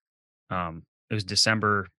between it was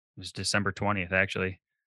December 20th actually.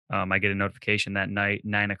 I get a notification that night,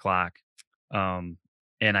 9 o'clock. Um,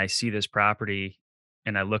 and I see this property.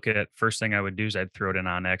 and I look at it, first thing I would do is I'd throw it in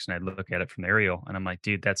OnX and I'd look at it from the aerial, and I'm like,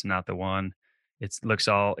 dude, that's not the one. It's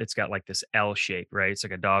got like this L shape, right? It's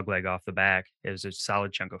like a dog leg off the back. It was a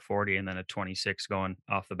solid chunk of 40 and then a 26 going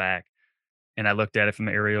off the back. And I looked at it from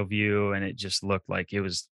the aerial view and it just looked like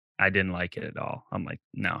I didn't like it at all. I'm like,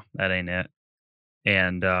 no, that ain't it.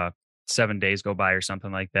 And 7 days go by or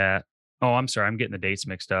something like that. Oh, I'm sorry. I'm getting the dates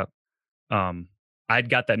mixed up. Um, I'd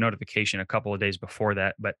got that notification a couple of days before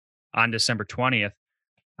that, but on December 20th,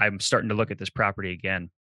 I'm starting to look at this property again.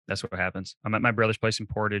 That's what happens. I'm at my brother's place in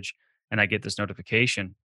Portage and I get this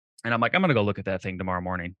notification and I'm like, I'm going to go look at that thing tomorrow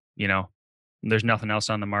morning. There's nothing else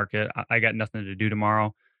on the market. I got nothing to do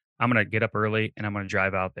tomorrow. I'm going to get up early and I'm going to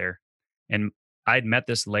drive out there. And I'd met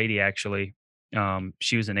this lady actually.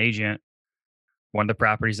 She was an agent, one of the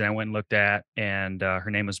properties that I went and looked at, and her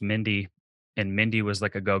name was Mindy. And Mindy was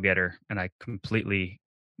like a go-getter. And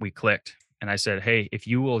we clicked. And I said, hey, if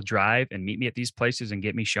you will drive and meet me at these places and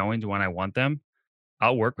get me showings when I want them,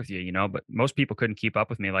 I'll work with you, but most people couldn't keep up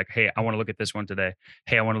with me. Like, hey, I want to look at this one today.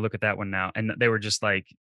 Hey, I want to look at that one now. And they were just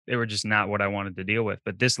not what I wanted to deal with.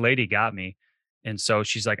 But this lady got me. And so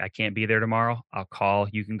she's like, I can't be there tomorrow. I'll call.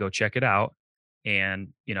 You can go check it out. And,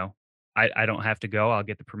 I don't have to go. I'll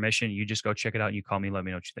get the permission. You just go check it out. And you call me. Let me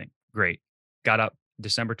know what you think. Great. Got up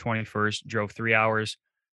December 21st, drove 3 hours,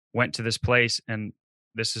 went to this place. And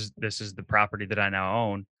this is the property that I now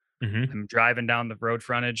own. Mm-hmm. I'm driving down the road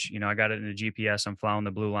frontage. I got it in the GPS. I'm following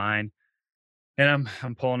the blue line, and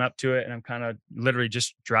I'm pulling up to it, and I'm kind of literally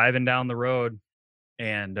just driving down the road,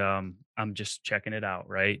 and I'm just checking it out.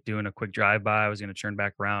 Right, doing a quick drive by. I was going to turn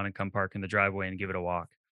back around and come park in the driveway and give it a walk.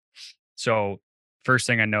 So first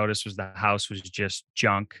thing I noticed was the house was just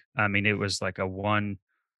junk. I mean, it was like a one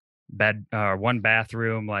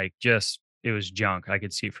bathroom, like just it was junk. I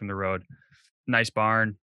could see it from the road. Nice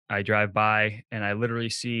barn. I drive by and I literally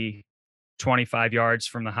see 25 yards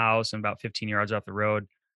from the house and about 15 yards off the road,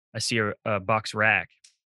 I see a buck's rack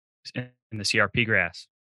in the CRP grass.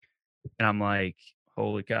 And I'm like,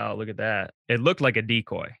 holy cow, look at that. It looked like a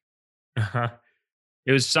decoy. Uh-huh.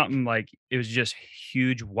 It was something like, it was just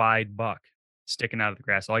huge, wide buck sticking out of the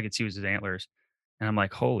grass. All I could see was his antlers. And I'm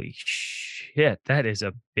like, holy shit, that is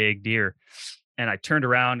a big deer. And I turned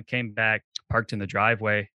around, came back, parked in the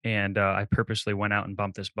driveway, and I purposely went out and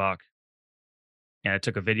bumped this buck. And I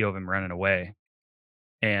took a video of him running away.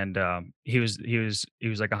 And he was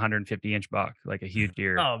like a 150-inch buck, like a huge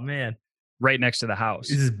deer, Oh man, right next to the house.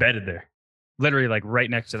 he's just bedded there. Literally, like right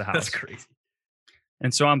next to the house. That's crazy.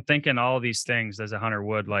 And so I'm thinking all these things as a hunter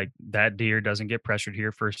would, like that deer doesn't get pressured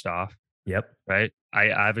here, first off. Yep. Right.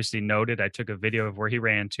 I obviously noted, I took a video of where he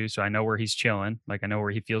ran to. So I know where he's chilling. Like I know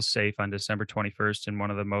where he feels safe on December 21st in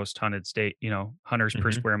one of the most hunted state, hunters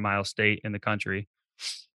per Mhm. square mile state in the country.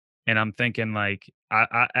 And I'm thinking like,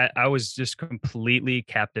 I was just completely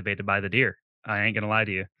captivated by the deer. I ain't gonna lie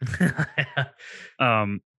to you.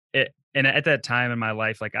 And at that time in my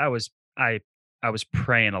life, like I was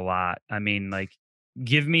praying a lot. I mean, like,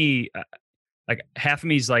 give me like half of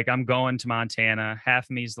me's like, I'm going to Montana. Half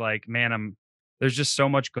of me's like, man, there's just so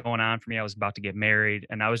much going on for me. I was about to get married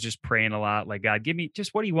and I was just praying a lot. Like, God, give me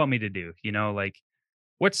just, what do you want me to do? Like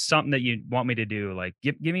what's something that you want me to do? Like,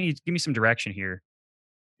 give me some direction here.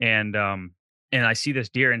 And I see this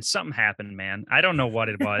deer and something happened, man. I don't know what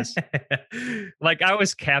it was. Like I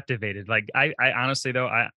was captivated. Like I honestly though,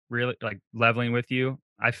 I really like leveling with you.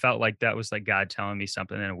 I felt like that was like God telling me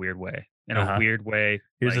something in a weird way. Uh-huh. Here's Like,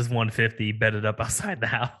 this 150 bedded up outside the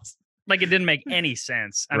house. like it didn't make any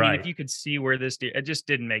sense. I mean, Right. if you could see where this deer, it just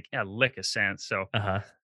didn't make a lick of sense. So Uh-huh.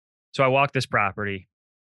 I walk this property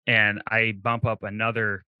and I bump up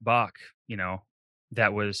another buck,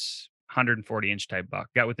 that was 140-inch type buck.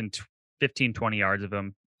 Got within 15, 20 yards of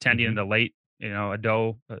him, tending Mhm. into late, a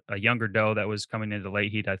doe, a younger doe that was coming into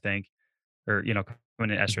late heat, I think, or,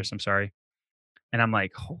 coming in estrus, I'm sorry. And I'm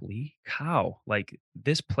like, holy cow, like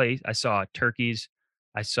this place, I saw turkeys.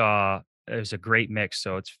 It was a great mix.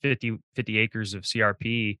 So it's 50 acres of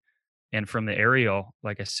CRP. And from the aerial,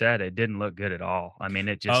 like I said, it didn't look good at all. I mean,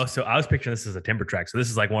 it just, Oh, so I was picturing this as a timber track. So this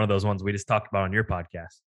is like one of those ones we just talked about on your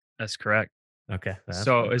podcast. that's correct. Okay.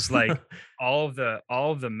 So it's like all of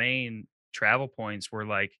the main travel points were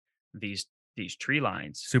like these tree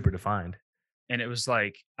lines. super defined. And it was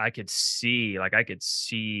like I could see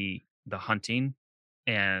the hunting,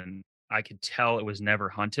 and I could tell it was never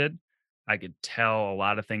hunted. I could tell a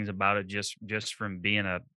lot of things about it just from being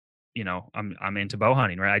I'm into bow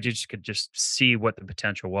hunting, right? I just could just see what the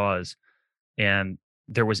potential was. And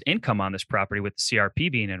there was income on this property with the CRP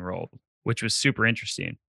being enrolled, which was super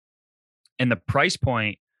interesting. And the price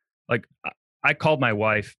point, like I called my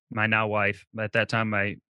wife, my now wife, at that time,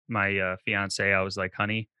 my my fiance, I was like,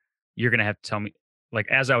 honey, you're gonna have to tell me, like,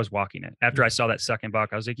 as I was walking it, after I saw that second buck,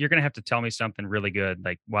 I was like, you're gonna have to tell me something really good,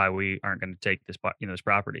 like why we aren't gonna take this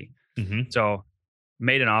property. Mm-hmm. So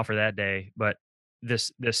made an offer that day, but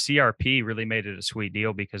this CRP really made it a sweet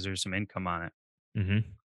deal because there's some income on it. Mm-hmm.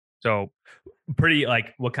 So Pretty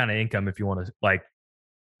like what kind of income if you want to like a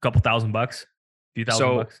couple $1,000, few thousand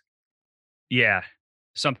so bucks? yeah,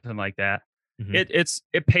 something like that. Mm-hmm.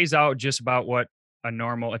 It pays out just about what a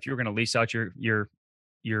normal, if you were gonna lease out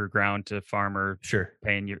your ground to farmer Sure.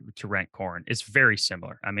 paying you to rent corn. It's very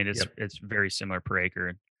similar. I mean, Yep. it's very similar per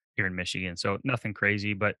acre here in Michigan. So nothing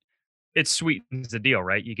crazy, but it sweetens the deal,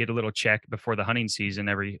 right? You get a little check before the hunting season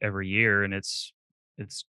every year, and it's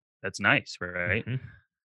that's nice, right? Mm-hmm.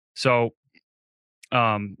 So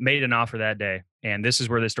made an offer that day, and this is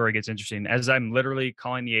where the story gets interesting. As I'm literally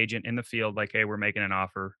calling the agent in the field, like, hey, we're making an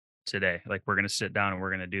offer today. Like, we're gonna sit down and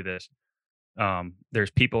we're gonna do this.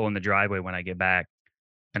 There's people in the driveway when I get back,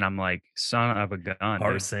 and I'm like, son of a gun,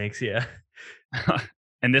 Heart dude. sinks. Yeah.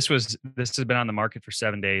 And this has been on the market for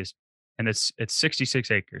 7 days, and it's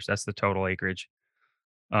 66 acres. That's the total acreage.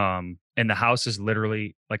 And the house is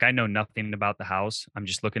literally like, I know nothing about the house. I'm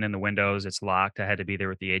just looking in the windows. It's locked. I had to be there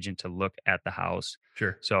with the agent to look at the house.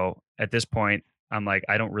 Sure. So at this point, I'm like,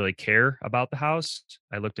 I don't really care about the house.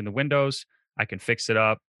 I looked in the windows. I can fix it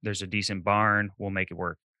up. There's a decent barn. We'll make it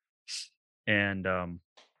work. And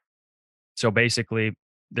so basically,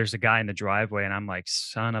 there's a guy in the driveway, and I'm like,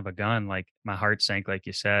 son of a gun. Like, my heart sank, like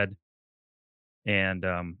you said. And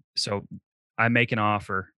so I make an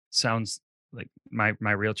offer. Sounds like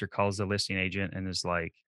my realtor calls the listing agent and is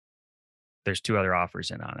like, there's two other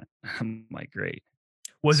offers in on it. I'm like, great.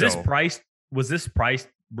 Was this So priced? Was this priced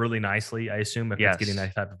really nicely? I assume if it's getting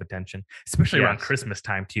yes, that type of attention, especially around yes, Christmas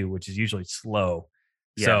time too, which is usually slow.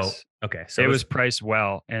 So yes. okay, so It was priced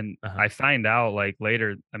well. And uh-huh, I find out like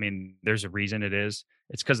later, I mean, there's a reason it is.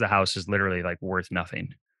 It's because the house is literally like worth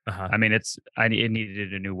nothing. uh-huh. I mean, it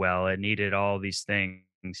needed a new well. It needed all these things.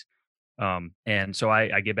 And so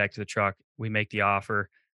I get back to the truck. We make the offer.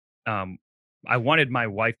 Um, I wanted my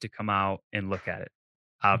wife to come out and look at it,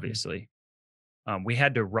 Hmm. obviously. We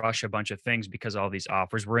had to rush a bunch of things because all these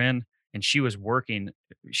offers were in, and she was working.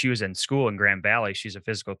 She was in school in Grand Valley. She's a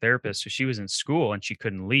physical therapist. So she was in school and she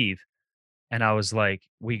couldn't leave. And I was like,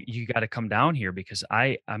 you got to come down here because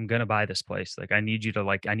I'm going to buy this place. Like, I need you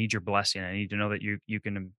to I need your blessing. I need to know that you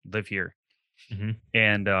can live here. Hmm.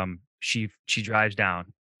 And she drives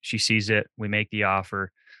down. She sees it. We make the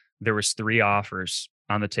offer. There was three offers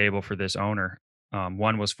on the table for this owner.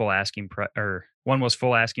 One was full asking price, or one was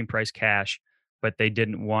full asking price cash, but they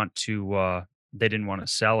didn't want to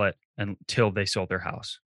sell it until they sold their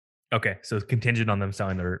house. Okay, so it's contingent on them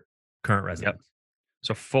selling their current Yep. residence,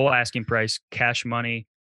 So full asking price, cash money,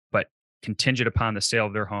 but contingent upon the sale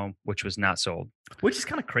of their home, which was not sold. which is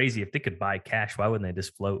kind of crazy. If they could buy cash, why wouldn't they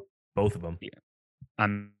just float both of them? Yeah,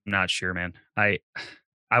 I'm not sure, man. I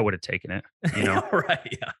would have taken it, you know.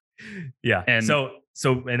 Right? Yeah, yeah. And So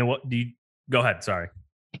and what do you? Go ahead. Sorry.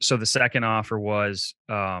 so the second offer was,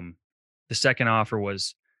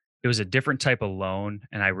 it was a different type of loan,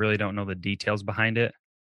 and I really don't know the details behind it,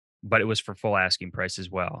 but it was for full asking price as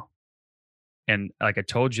well. And like I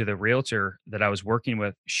told you, the realtor that I was working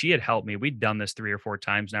with, she had helped me. We'd done this 3 or 4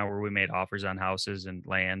 times now where we made offers on houses and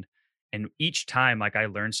land. And each time, like, I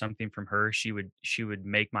learned something from her, she would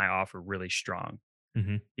make my offer really strong.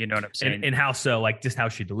 Hmm. You know what I'm And saying? and how so? Like just how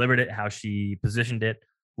she delivered it, how she positioned it.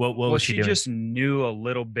 What Well, was she she doing? just knew a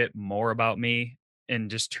little bit more about me in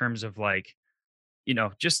just terms of like,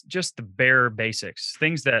 just the bare basics,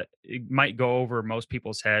 things that it might go over most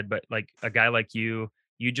people's head, but like a guy like you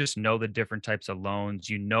just know the different types of loans,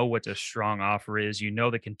 you know what a strong offer is, you know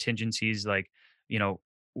the contingencies, like, you know,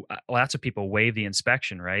 lots of people waive the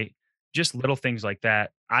inspection, right? Just little things like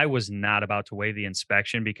that. I was not about to waive the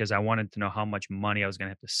inspection because I wanted to know how much money I was going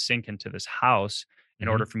to have to sink into this house in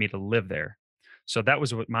Hmm. order for me to live there. So that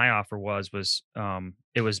was what my offer was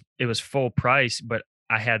it was full price, but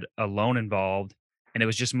I had a loan involved, and it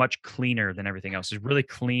was just much cleaner than everything else. It's a really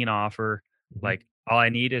clean offer. Hmm. Like, all I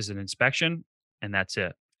need is an inspection and that's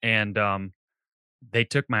it. And they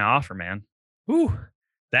took my offer, man. Whew.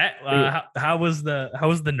 That It, how was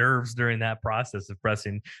the nerves during that process of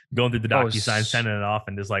pressing, going through the oh, DocuSign, sending it off,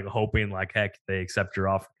 and just like hoping like heck they accept your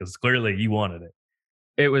offer because clearly you wanted it.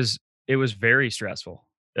 it was it was very stressful.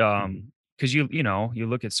 Mhm. Because you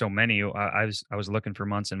look at so many. I was looking for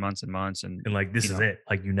months and months and months, and And like this you is know, it,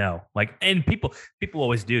 like like and people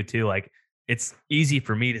always do too. Like it's easy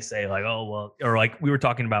for me to say like oh well, or like we were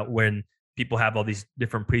talking about when people have all these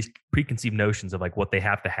different preconceived notions of like what they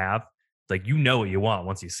have to have like, what you want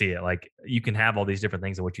once you see it. Like, you can have all these different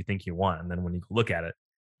things of what you think you want, and then when you look at it,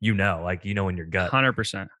 like, in your gut.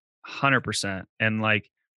 100%, 100%. And like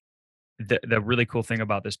the really cool thing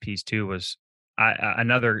about this piece too was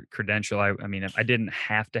another credential. I mean, I didn't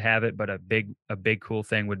have to have it, but a big cool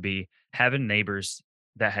thing would be having neighbors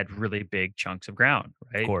that had really big chunks of ground, Of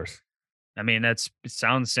right? course. I mean, it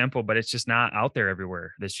sounds simple, but it's just not out there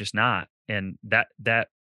everywhere. That's just not. And that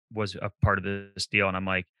was a part of this deal. And I'm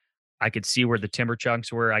like, I could see where the timber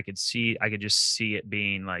chunks were. I could just see it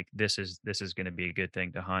being like, this is going to be a good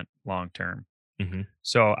thing to hunt long term. Hmm.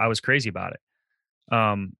 So I was crazy about it.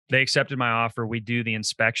 They accepted my offer. We do the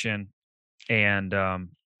inspection, and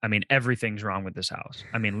I mean, everything's wrong with this house.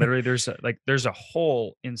 I mean, literally, there's a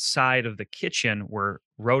hole inside of the kitchen where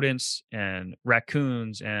rodents and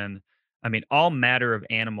raccoons and, I mean, all matter of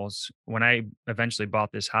animals. When I eventually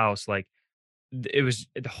bought this house, like the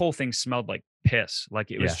whole thing smelled like piss. Like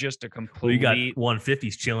it was Yeah. just a Well, you got complete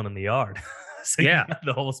 150s chilling in the yard. So you yeah. got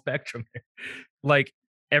the whole spectrum there. Like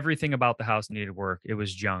everything about the house needed work. It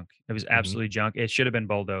was junk. It was Mhm. absolutely junk. It should have been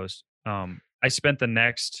bulldozed. I spent the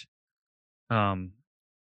next um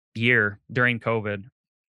year during COVID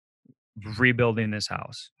rebuilding this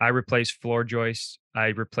house. I replaced floor joists. I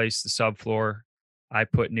replaced the subfloor. I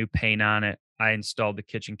put new paint on it. I installed the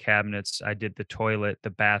kitchen cabinets. I did the toilet, the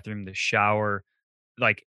bathroom, the shower,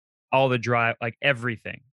 like all the dry, like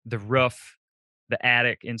everything, the roof, the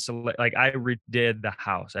attic, like I redid the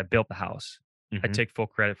house. I built the house. I Mhm. take full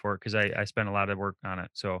credit for it because I spent a lot of work on it.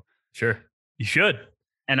 So, Sure. You should.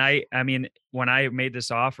 and I mean, when I made this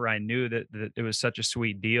offer, I knew that it was such a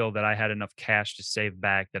sweet deal that I had enough cash to save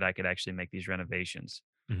back that I could actually make these renovations.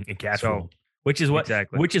 Mhm. And cash So flow. Which is what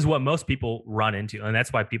exactly. most people run into. And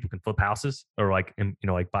that's why people can flip houses or like,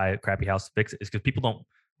 like buy a crappy house to fix it. Is because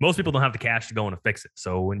most people don't have the cash to go in and fix it.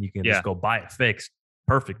 So when you can Yeah. just go buy it fixed,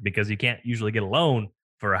 perfect, because you can't usually get a loan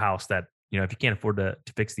for a house that, if you can't afford to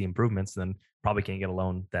fix the improvements, then probably can't get a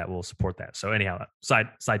loan that will support that. So anyhow,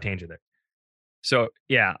 side tangent there. So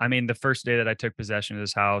yeah, I mean, the first day that I took possession of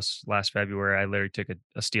this house last February, I literally took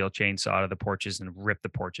a steel chainsaw out of the porches and ripped the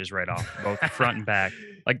porches right off, both front and back.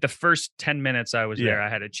 Like the first 10 minutes I was there, Yeah. I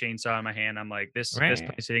had a chainsaw in my hand. I'm like, this Right.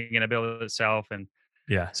 place ain't gonna build itself. And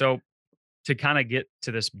Yeah. so to kind of get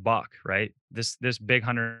to this buck, right? This big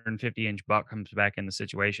 150-inch buck comes back in the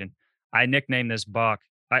situation. I nicknamed this buck.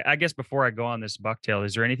 I guess before I go on this buck tale,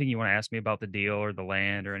 is there anything you want to ask me about the deal or the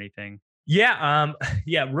land or anything? Yeah.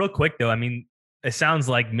 Yeah. Real quick though, I mean, it sounds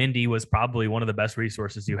like Mindy was probably one of the best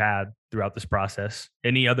resources you had throughout this process.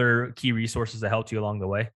 Any other key resources that helped you along the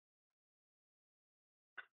way?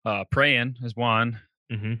 Praying is one.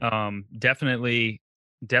 Hmm. Definitely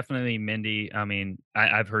Mindy. I mean,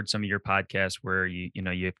 I've heard some of your podcasts where you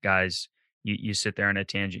have guys, you sit there on a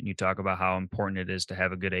tangent and you talk about how important it is to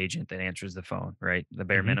have a good agent that answers the phone, right? The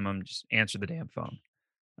bare Hmm. minimum, just answer the damn phone.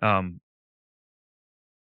 Um,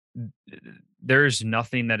 there's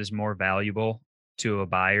nothing that is more valuable to a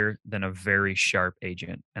buyer than a very sharp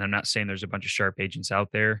agent. And I'm not saying there's a bunch of sharp agents out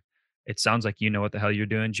there. It sounds like you know what the hell you're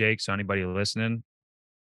doing, Jake. So anybody listening,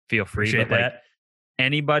 feel free. Appreciate But like that.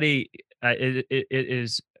 anybody, it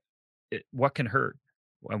is what can hurt?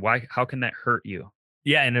 Why? How can that hurt you?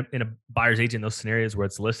 Yeah. In a buyer's agent, those scenarios where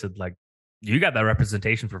it's listed, like, you got that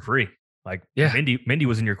representation for free. Like, Yeah, Mindy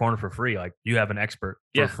was in your corner for free. Like, you have an expert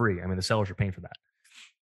for yeah. free. I mean, the sellers are paying for that.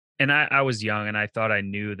 And I was young, and I thought I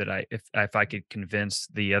knew that if I could convince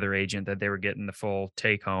the other agent that they were getting the full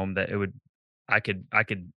take home, that it would I could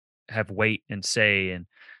have weight and say, and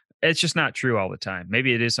it's just not true all the time.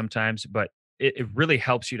 Maybe it is sometimes, but it really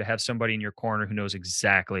helps you to have somebody in your corner who knows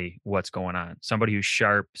exactly what's going on. Somebody who's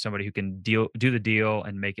sharp, somebody who can do the deal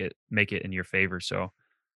and make it in your favor. So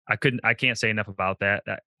I can't say enough about that.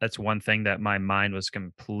 That's one thing that my mind was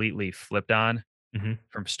completely flipped on Hmm.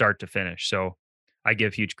 from start to finish. So I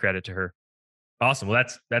give huge credit to her. Awesome. Well,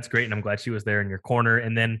 that's great, and I'm glad she was there in your corner.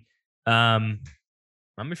 And then, um,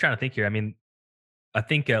 I'm just trying to think here. I mean, I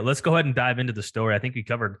think let's go ahead and dive into the story. I think we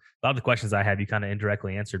covered a lot of the questions I had. You kind of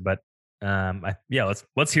indirectly answered, but yeah,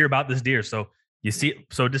 let's hear about this deer. So you see,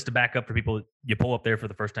 so just to back up for people, you pull up there for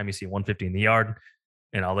the first time. You see 150 in the yard,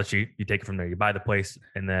 and I'll let you take it from there. You buy the place,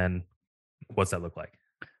 and then what's that look like?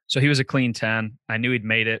 So he was a clean 10. I knew he'd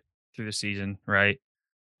made it through the season, right?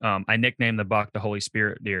 I nicknamed the buck the Holy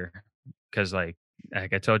Spirit deer because like I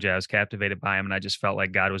told you, I was captivated by him, and I just felt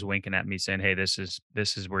like God was winking at me, saying, "Hey, this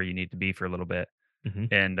is where you need to be for a little bit." Hmm.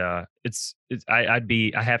 And I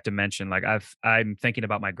have to mention, like, I'm thinking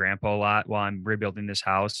about my grandpa a lot while I'm rebuilding this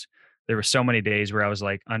house. There were so many days where I was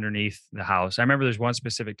like underneath the house. I remember there's one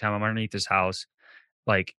specific time I'm underneath this house,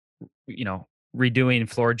 like, you know, redoing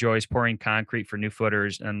floor joists, pouring concrete for new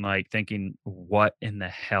footers, and like thinking, what in the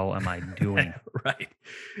hell am I doing? Right.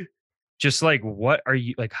 Just like, what are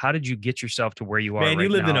you like? How did you get yourself to where you are Man, you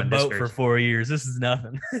right lived in now a in this boat very? for 4 years. This is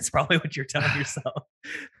nothing. It's probably what you're telling yourself.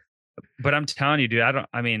 But I'm telling you, dude,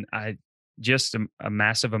 I mean, I just a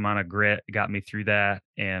massive amount of grit got me through that.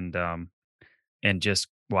 And just,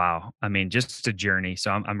 wow. I mean, just a journey.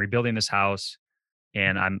 So I'm rebuilding this house,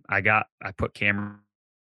 and I put camera.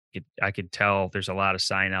 I could tell there's a lot of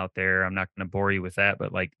sign out there. I'm not going to bore you with that,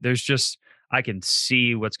 but like, there's just, I can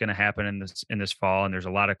see what's going to happen in this fall. And there's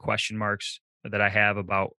a lot of question marks that I have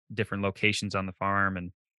about different locations on the farm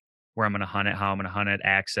and where I'm going to hunt it, how I'm going to hunt it,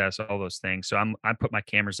 access, all those things. So I put my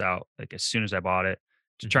cameras out like as soon as I bought it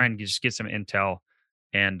to try Mhm. and just get some intel.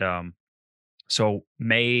 And so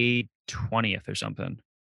May 20th or something,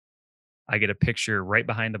 I get a picture right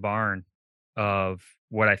behind the barn of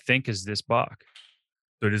what I think is this buck.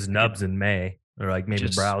 So just I could nubs in May, or like maybe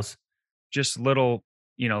just browse. just little,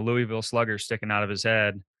 Louisville slugger sticking out of his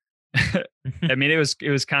head. I mean, it was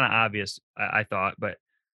kind of obvious, I thought, but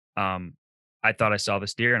um, I thought I saw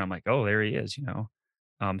this deer, and I'm like, oh, there he is.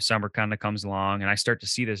 Summer kind of comes along, and I start to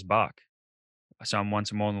see this buck. I saw him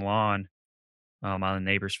once mowing the lawn, on the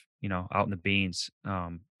neighbors, out in the beans.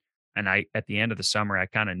 And I at the end of the summer, I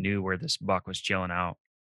kind of knew where this buck was chilling out,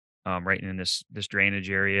 right in this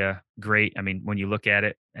drainage area. Great. I mean, when you look at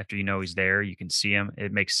it after you know he's there, you can see him.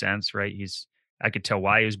 It makes sense, right? I could tell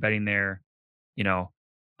why he was bedding there, you know.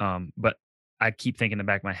 But I keep thinking in the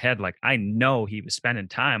back of my head, like, I know he was spending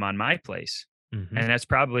time on my place. Mhm. And that's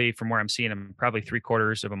probably from where I'm seeing him, probably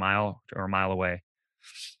 3/4 of a mile or a mile away.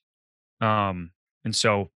 And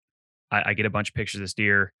so I get a bunch of pictures of this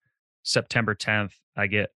deer. September 10th, I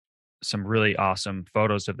get some really awesome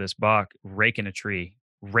photos of this buck raking a tree,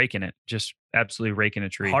 raking it, just absolutely raking a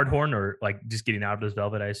tree. Hardhorn, or like just getting out of his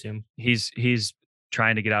velvet, I assume. He's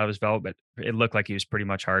trying to get out of his velvet, but it looked like he was pretty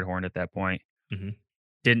much hardhorn at that point. Mhm.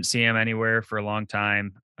 Didn't see him anywhere for a long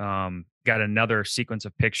time. Got another sequence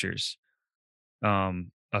of pictures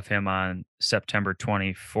of him on September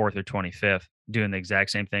 24th or 25th, doing the exact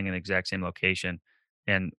same thing in the exact same location.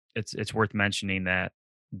 And it's worth mentioning that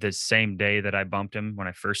the same day that I bumped him when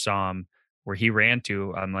I first saw him, where he ran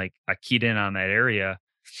to, I'm like, I keyed in on that area,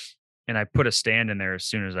 and I put a stand in there as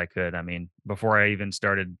soon as I could. I mean, before I even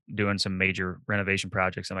started doing some major renovation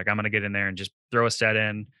projects, I'm like, I'm gonna get in there and just throw a set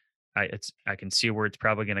in. I can see where it's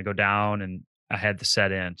probably gonna go down, and I had the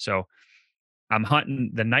set in. So I'm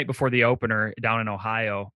hunting the night before the opener down in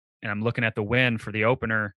Ohio, and I'm looking at the wind for the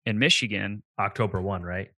opener in Michigan October 1,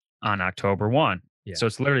 right? on October 1. Yeah. So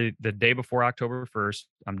it's literally the day before October 1st.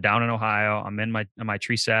 I'm down in Ohio. I'm in my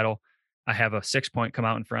tree saddle. I have a 6 point come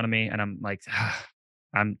out in front of me, and I'm like,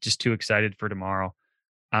 I'm just too excited for tomorrow.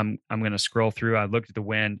 I'm gonna scroll through. I looked at the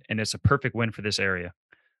wind, and it's a perfect wind for this area.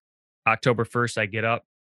 October 1st, I get up.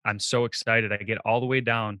 I'm so excited. I get all the way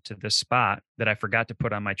down to this spot that I forgot to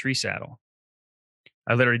put on my tree saddle.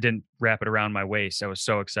 I literally didn't wrap it around my waist. I was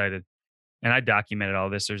so excited. And I documented all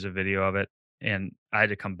this. There's a video of it. And I had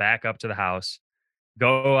to come back up to the house,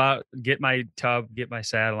 go out, get my tub, get my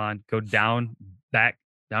saddle on, go back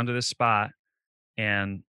down to this spot.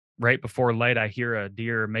 And right before light, I hear a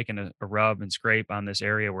deer making a rub and scrape on this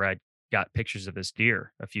area where I got pictures of this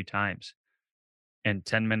deer a few times. And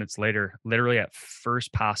 10 minutes later, literally at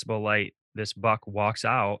first possible light, this buck walks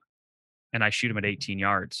out, and I shoot him at 18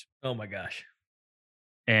 yards. Oh my gosh.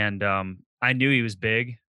 And I knew he was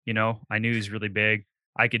big. I knew he was really big.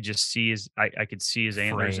 I could just see I could see his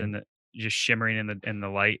antlers in Frame. the just shimmering in the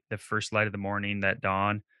light, the first light of the morning, that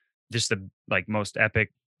dawn. Just the like most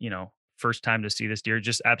epic, first time to see this deer,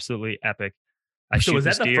 just absolutely epic. I So shoot was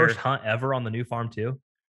that this the first deer, hunt ever on the new farm too?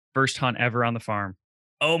 first hunt ever on the farm.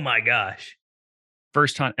 Oh my gosh.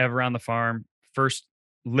 First hunt ever on the farm. First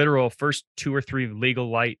 2 or 3 legal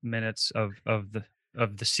light minutes of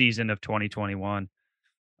the season of 2021.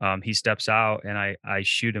 He steps out, and I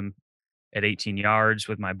shoot him at 18 yards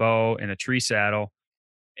with my bow in a tree saddle,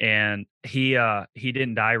 and he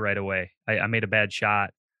didn't die right away. I made a bad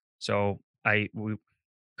shot, so we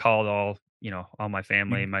called all my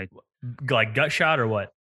family. You My like gut shot or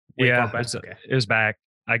what? Way far Yeah, back. Okay. it was back.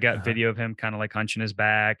 I got Uh-huh. video of him kind of like hunching his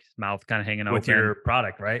back, mouth kind of hanging With open. your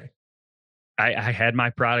product, right? I had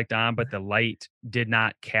my product on, but the light did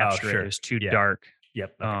not Oh, capture it. It sure. was too Yeah. dark.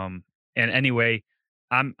 Yep. Okay. And anyway,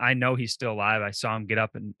 I know he's still alive. I saw him get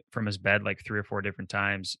up from his bed like 3 or 4 different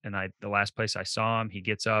times. And the last place I saw him, he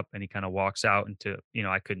gets up and he kind of walks out into,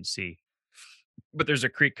 I couldn't see. But there's a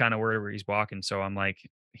creek kind of where he's walking. So I'm like,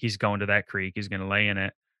 he's going to that creek. He's gonna lay in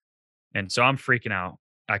it. And so I'm freaking out.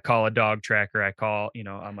 I call a dog tracker.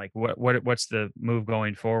 I'm like, what's the move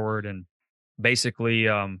going forward? And basically,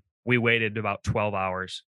 we waited about 12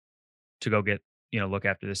 hours to go get, look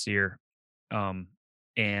after this deer. Um,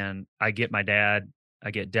 and I get my dad,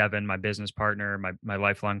 I get Devin, my business partner, my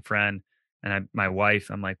lifelong friend, and my wife.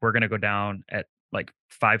 I'm like, we're gonna go down at like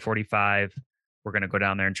 5:45. We're gonna go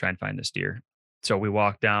down there and try and find this deer. So we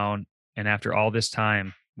walk down, and after all this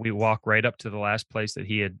time, we walk right up to the last place that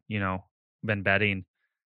he had, been bedding.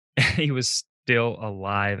 He was still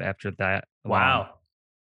alive after that long. Wow.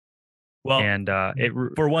 Well, And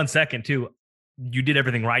for 1 second too, you did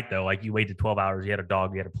everything right though. Like you waited 12 hours, you had a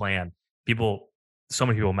dog, you had a plan. People, so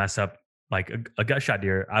many people mess up. Like a gut shot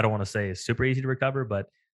deer, I don't want to say is super easy to recover, but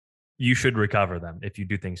you should recover them if you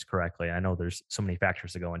do things correctly. I know there's so many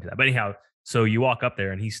factors that go into that. But anyhow, so you walk up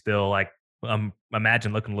there and he's still like,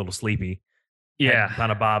 imagine looking a little sleepy, head yeah,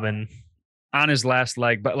 kind of bobbing. on his last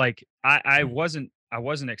leg. But like I wasn't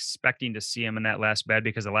expecting to see him in that last bed,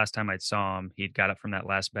 because the last time I saw him, he'd got up from that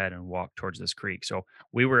last bed and walked towards this creek. So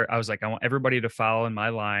I was like, I want everybody to follow in my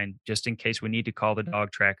line just in case we need to call the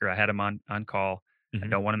dog tracker. I had him on call. I Mhm.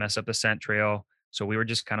 don't want to mess up the scent trail. So we were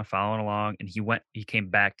just kind of following along, and he came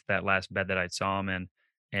back to that last bed that I saw him in,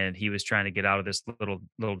 and he was trying to get out of this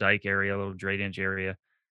little dike area, little drainage area.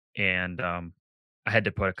 And I had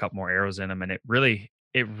to put a couple more arrows in him, and it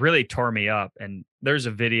really tore me up. And there's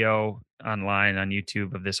a video online on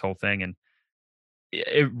YouTube of this whole thing, and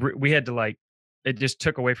we had to like, it just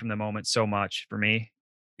took away from the moment so much for me.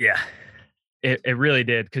 Yeah. It really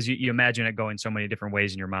did, because you imagine it going so many different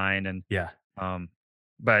ways in your mind. And Yeah. um,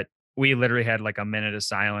 but we literally had like a minute of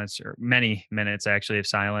silence, or many minutes actually of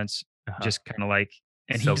silence, Uh-huh. just kind of like,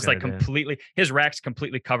 and he's Soaking like it in. his rack's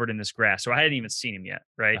completely covered in this grass, so I hadn't even seen him yet,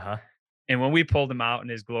 right? Uh-huh. And when we pulled him out in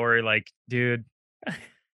his glory, like, dude,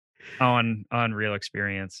 unreal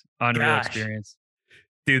experience, unreal Gosh. experience.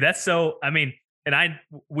 Dude, that's so. I mean, and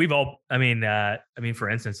we've all. I mean, for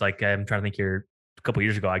instance, like I'm trying to think here. A couple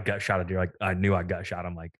years ago, I got shot a deer. Like I knew I got shot.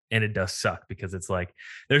 I'm like, and it does suck because it's like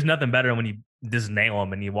there's nothing better when you just nail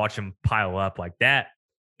them and you watch them pile up. Like that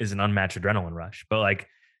is an unmatched adrenaline rush. But like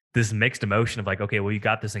this mixed emotion of like, okay, well, you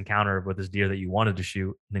got this encounter with this deer that you wanted to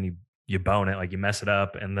shoot, and then you bone it, like you mess it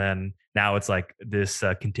up, and then now it's like this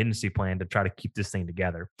contingency plan to try to keep this thing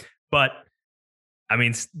together. But I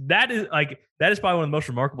mean, that is probably one of the most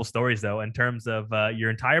remarkable stories, though, in terms of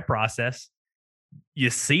your entire process.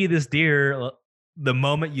 You see this deer the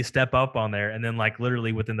moment you step up on there, and then like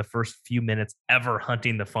literally within the first few minutes ever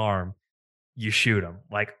hunting the farm, you shoot him.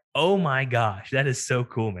 Like, oh my gosh, that is so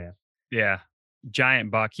cool, man. Yeah,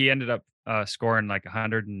 giant buck. He ended up scoring like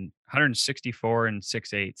 164 and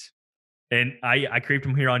 6/8. And I creeped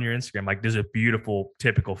him here on your Instagram. Like, there's a beautiful,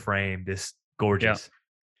 typical frame. This Yeah, gorgeous, just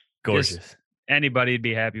gorgeous. anybody'd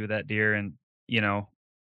be happy with that deer. And you know,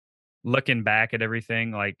 looking back at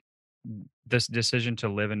everything, like this decision to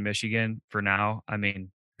live in Michigan for now, I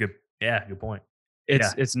mean, Good, yeah, good point.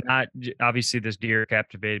 it's Yeah, it's not obviously this deer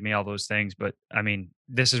captivated me, all those things, but I mean,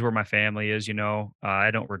 this is where my family is.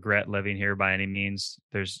 I don't regret living here by any means.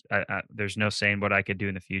 There's no saying what I could do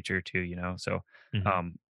in the future too. So, hmm,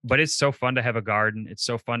 um, but it's so fun to have a garden. It's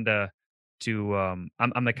so fun to.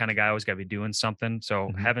 I'm the kind of guy always got to be doing something. So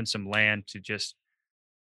hmm. having some land to just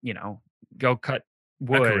you know go cut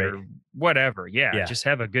wood Decorate. or whatever. Yeah, Yeah, just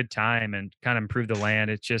have a good time and kind of improve the land.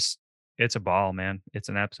 It's a ball, man. It's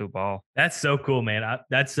an absolute ball. that's so cool, man.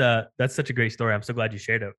 That's such a great story. I'm so glad you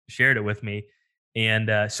shared it with me.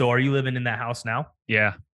 And so, are you living in that house now?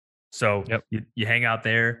 Yeah. So Yep. you hang out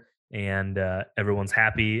there, and everyone's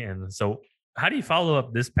happy. And so, how do you follow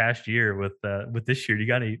up this past year with this year? You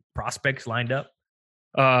got any prospects lined up?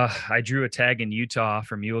 I drew a tag in Utah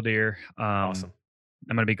for mule deer. Awesome.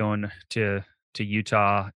 I'm gonna be going to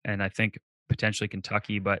Utah, and I think potentially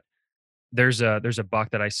Kentucky, but there's a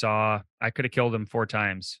buck that I saw. I could have killed him 4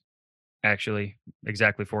 times, actually,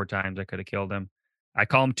 exactly 4 times. I could have killed him. I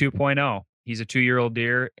call him 2.0. He's a 2-year-old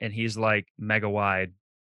deer, and he's like mega wide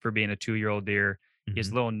for being a 2-year-old deer. He has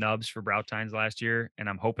Hmm. little nubs for brow tines last year, and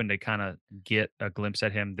I'm hoping to kind of get a glimpse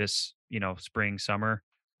at him this, spring, summer.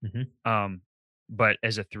 Hmm. Um, but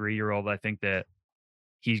as a 3-year-old, I think that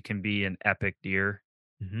he can be an epic deer.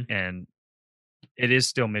 Hmm. And it is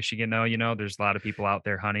still Michigan though, there's a lot of people out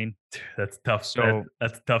there hunting. That's tough. So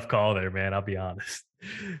That's a tough call there, man. I'll be honest.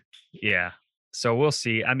 yeah. So we'll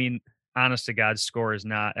see. I mean, honest to God, score has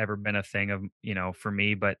not ever been a thing of, for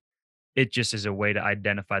me, but it just is a way to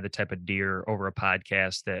identify the type of deer over a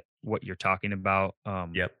podcast that what you're talking about.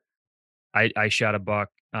 Yep. I shot a buck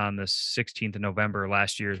on the 16th of November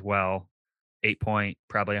last year as well. 8 point,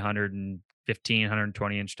 probably 115,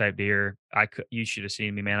 120 inch type deer. You should have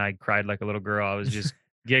seen me, man. I cried like a little girl. I was just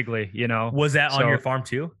giggly. Was that on your So farm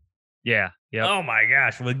too? Yeah. Yep. Oh my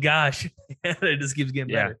gosh. Well, gosh, it just keeps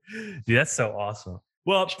getting better. Dude, that's so awesome.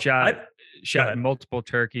 Well, Shot multiple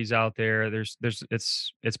turkeys out there.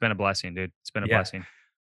 It's been a blessing, dude. It's been a blessing.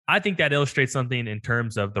 I think that illustrates something in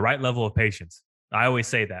terms of the right level of patience. I always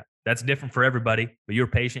say that. That's different for everybody, but you were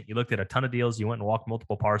patient. You looked at a ton of deals. You went and walked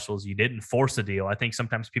multiple parcels. You didn't force a deal. I think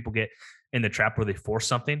sometimes people get in the trap where they force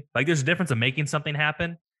something. Like there's a difference of making something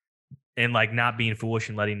happen and like not being foolish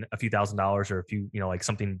and letting a few $1,000s or a few, like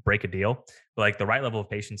something break a deal. But like the right level of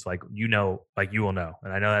patience, like, you will know.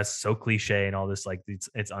 And I know that's so cliche and all this, like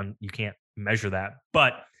you can't measure that,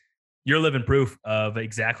 but you're living proof of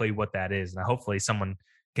exactly what that is. And hopefully someone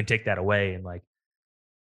can take that away and like,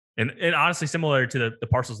 and honestly, similar to the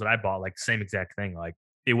parcels that I bought, like same exact thing. Like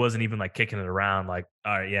it wasn't even like kicking it around. Like,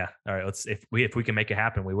 all right, let's, if we can make it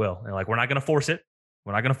happen, we will. And like, we're not going to force it.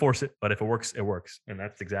 But if it works, it works. And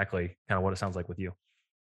that's exactly kind of what it sounds like with you.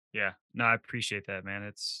 Yeah, no, I appreciate that,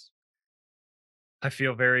 man. I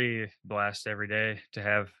feel very blessed every day to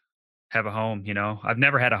have a home. I've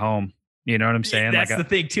never had a home. You know what I'm saying? That's the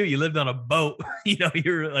thing too. You lived on a boat.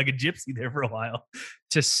 You're like a gypsy there for a while.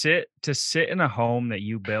 To sit in a home that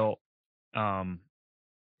you built,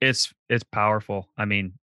 it's powerful. I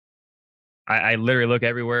mean, I literally look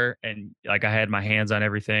everywhere and like I had my hands on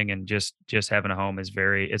everything, and just having a home is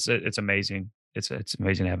it's amazing. It's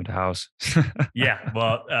amazing having a house. Yeah.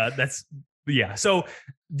 Well, So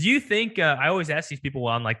do you think, I always ask these people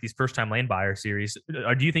on like these first time land buyer series,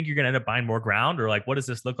 or do you think you're going to end up buying more ground, or like, what does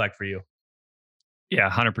this look like for you? Yeah,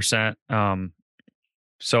 100%.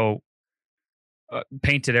 So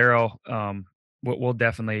Painted Arrow, we'll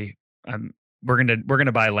definitely, we're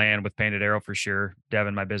gonna buy land with Painted Arrow for sure.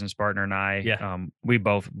 Devin, my business partner, and I,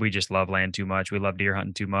 we just love land too much. We love deer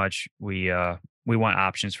hunting too much. We want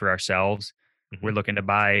options for ourselves. Mm-hmm. We're looking to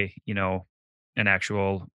buy, an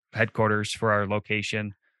actual headquarters for our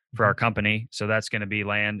location for our company. So that's going to be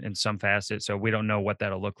land in some facet. So we don't know what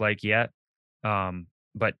that'll look like yet.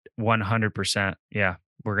 But 100%, yeah,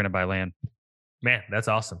 we're going to buy land. Man, that's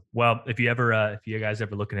awesome. Well, if you guys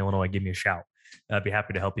ever look in Illinois, give me a shout. I'd be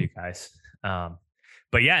happy to help you guys.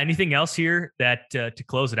 But yeah, anything else here that to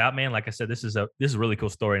close it out, man? Like I said, this is a really cool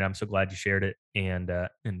story, and I'm so glad you shared it and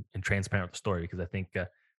transparent with the story, because I think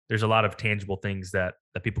there's a lot of tangible things that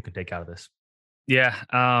people can take out of this. Yeah.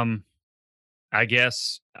 I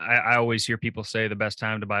guess I always hear people say the best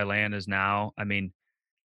time to buy land is now. I mean,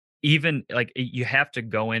 even like you have to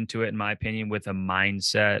go into it, in my opinion, with a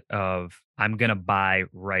mindset of I'm going to buy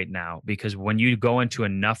right now, because when you go into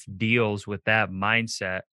enough deals with that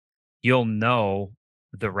mindset, you'll know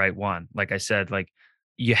the right one. Like I said, like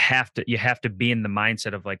you have to be in the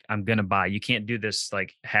mindset of like, I'm going to buy. You can't do this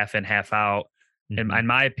like half in, half out. Mm-hmm. And in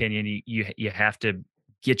my opinion, you have to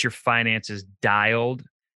get your finances dialed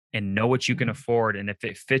and know what you can afford. And if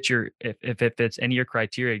it fits if it fits any of your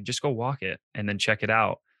criteria, just go walk it and then check it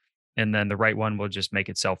out. And then the right one will just make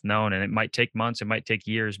itself known. And it might take months, it might take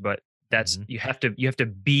years, but that's, you have to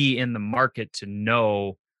be in the market to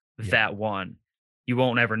know that one. You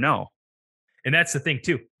won't ever know. And that's the thing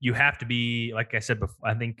too. You have to be, like I said before,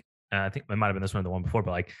 I think it might've been this one, the one before,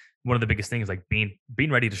 but like one of the biggest things, like being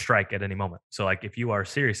ready to strike at any moment. So like, if you are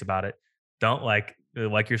serious about it, don't like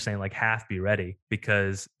you're saying, like half be ready,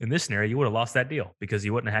 because in this scenario, you would have lost that deal because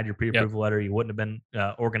you wouldn't have had your pre-approval letter. You wouldn't have been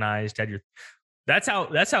organized, that's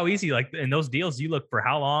how easy, like in those deals, you look for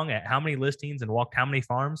how long at how many listings and walked how many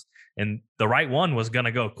farms, and the right one was going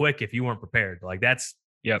to go quick if you weren't prepared. Like that's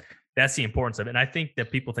the importance of it. And I think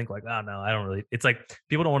that people think like, oh no, I don't really, it's like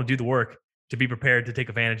people don't want to do the work to be prepared to take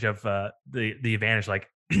advantage of the advantage, like,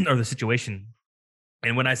 or the situation.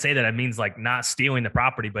 And when I say that, it means like not stealing the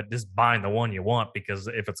property, but just buying the one you want, because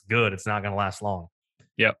if it's good, it's not going to last long.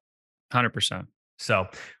 Yep. 100%. So,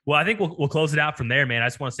 well, I think we'll close it out from there, man. I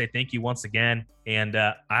just want to say thank you once again. And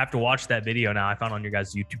I have to watch that video now. I found on your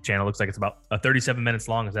guys' YouTube channel. It looks like it's about 37 minutes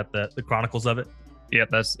long. Is that the chronicles of it? Yeah,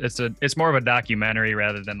 it's more of a documentary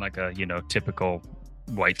rather than like a, typical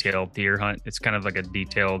white-tailed deer hunt. It's kind of like a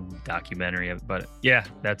detailed documentary of it, but yeah,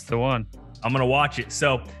 that's the one. I'm going to watch it.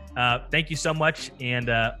 So thank you so much. And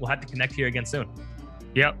we'll have to connect here again soon.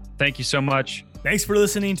 Yep. Thank you so much. Thanks for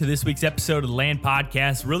listening to this week's episode of the Land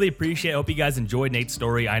Podcast. Really appreciate it. Hope you guys enjoyed Nate's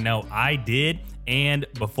story. I know I did. And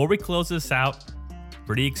before we close this out,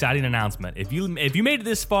 pretty exciting announcement. If you made it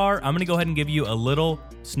this far, I'm going to go ahead and give you a little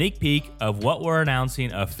sneak peek of what we're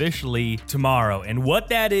announcing officially tomorrow. And what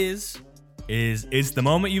that is it's the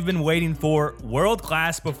moment you've been waiting for.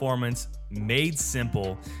 World-class performance made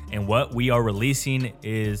simple. And what we are releasing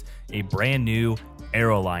is a brand new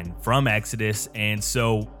arrow line from Exodus. And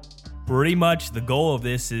so pretty much the goal of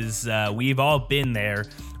this is we've all been there,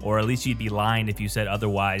 or at least you'd be lying if you said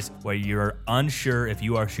otherwise, where you're unsure if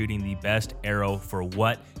you are shooting the best arrow for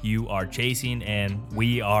what you are chasing. And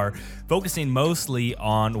we are focusing mostly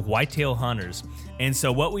on whitetail hunters. And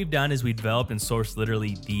so what we've done is we developed and sourced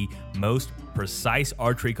literally the most precise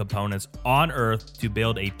archery components on earth to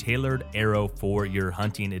build a tailored arrow for your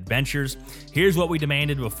hunting adventures. Here's what we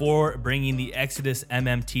demanded before bringing the Exodus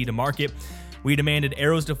MMT to market. We demanded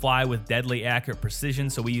arrows to fly with deadly accurate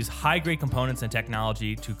precision, so we use high-grade components and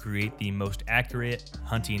technology to create the most accurate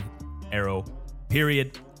hunting arrow,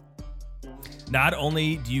 period. Not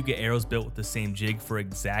only do you get arrows built with the same jig for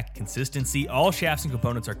exact consistency, all shafts and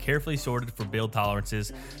components are carefully sorted for build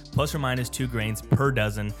tolerances, plus or minus 2 grains per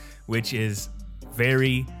dozen, which is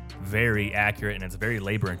very accurate, and it's very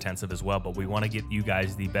labor intensive as well, but we want to get you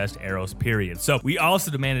guys the best arrows, period. So we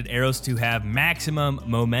also demanded arrows to have maximum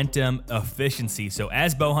momentum efficiency. So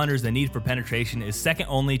as bow hunters, the need for penetration is second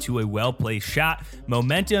only to a well-placed shot.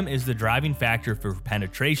 Momentum is the driving factor for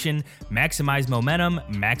penetration. Maximize momentum,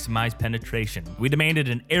 maximize penetration. We demanded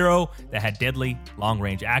an arrow that had deadly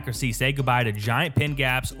long-range accuracy. Say goodbye to giant pin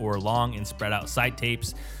gaps or long and spread out sight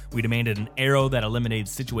tapes. We demanded an arrow that eliminated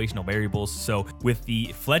situational variables. So with the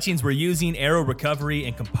fletchings we're using, arrow recovery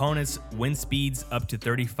and components, wind speeds up to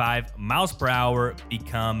 35 miles per hour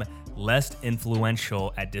become less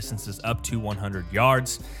influential at distances up to 100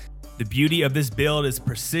 yards. The beauty of this build is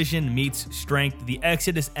precision meets strength. The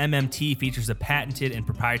Exodus MMT features a patented and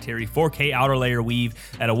proprietary 4K outer layer weave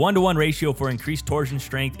at a 1-to-1 ratio for increased torsion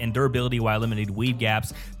strength and durability while eliminating weave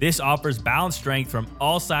gaps. This offers balanced strength from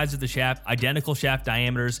all sides of the shaft, identical shaft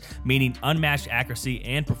diameters, meaning unmatched accuracy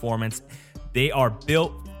and performance. They are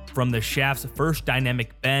built from the shaft's first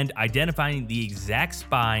dynamic bend. Identifying the exact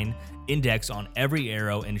spine index on every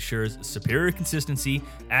arrow ensures superior consistency,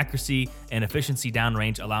 accuracy, and efficiency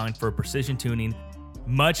downrange, allowing for precision tuning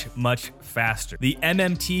much faster. The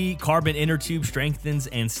MMT carbon inner tube strengthens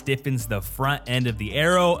and stiffens the front end of the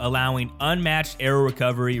arrow, allowing unmatched arrow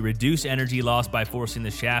recovery, reduced energy loss by forcing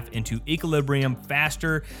the shaft into equilibrium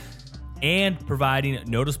faster, and providing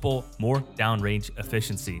noticeable more downrange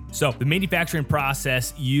efficiency. So the manufacturing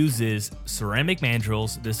process uses ceramic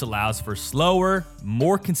mandrels. This allows for slower,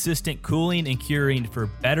 more consistent cooling and curing for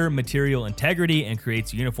better material integrity and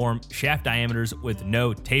creates uniform shaft diameters with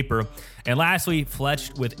no taper. And lastly,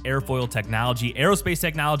 fletched with airfoil technology. Aerospace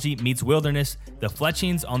technology meets wilderness. The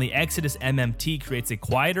fletchings on the Exodus MMT creates a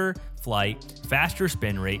quieter flight, faster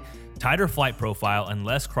spin rate, tighter flight profile, and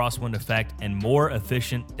less crosswind effect, and more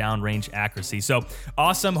efficient downrange accuracy. So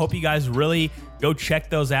awesome. Hope you guys really go check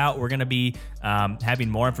those out. We're going to be having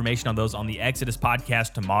more information on those on the Exodus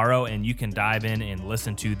podcast tomorrow, and you can dive in and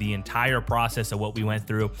listen to the entire process of what we went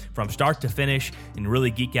through from start to finish and really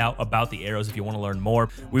geek out about the arrows if you want to learn more.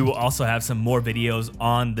 We will also have some more videos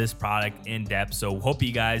on this product in depth, so hope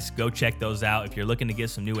you guys go check those out. If you're looking to get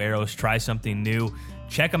some new arrows, try something new,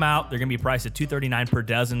 check them out. They're going to be priced at $239 per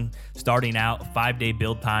dozen, starting out 5-day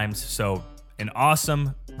build times. So an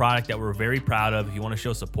awesome product that we're very proud of. If you want to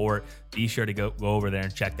show support, be sure to go over there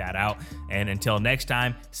and check that out. And until next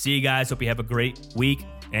time, see you guys. Hope you have a great week.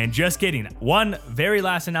 And just kidding, one very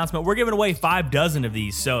last announcement. We're giving away 5 dozen of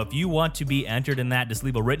these. So if you want to be entered in that, just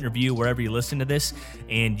leave a written review wherever you listen to this,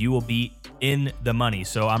 and you will be in the money.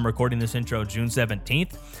 So I'm recording this intro June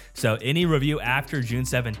 17th. So any review after June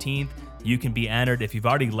 17th, you can be entered. If you've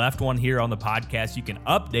already left one here on the podcast, you can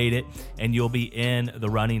update it and you'll be in the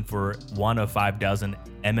running for one of 5 dozen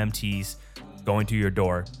MMTs going to your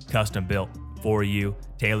door, custom built for you,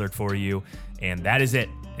 tailored for you. And that is it.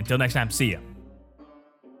 Until next time, see ya.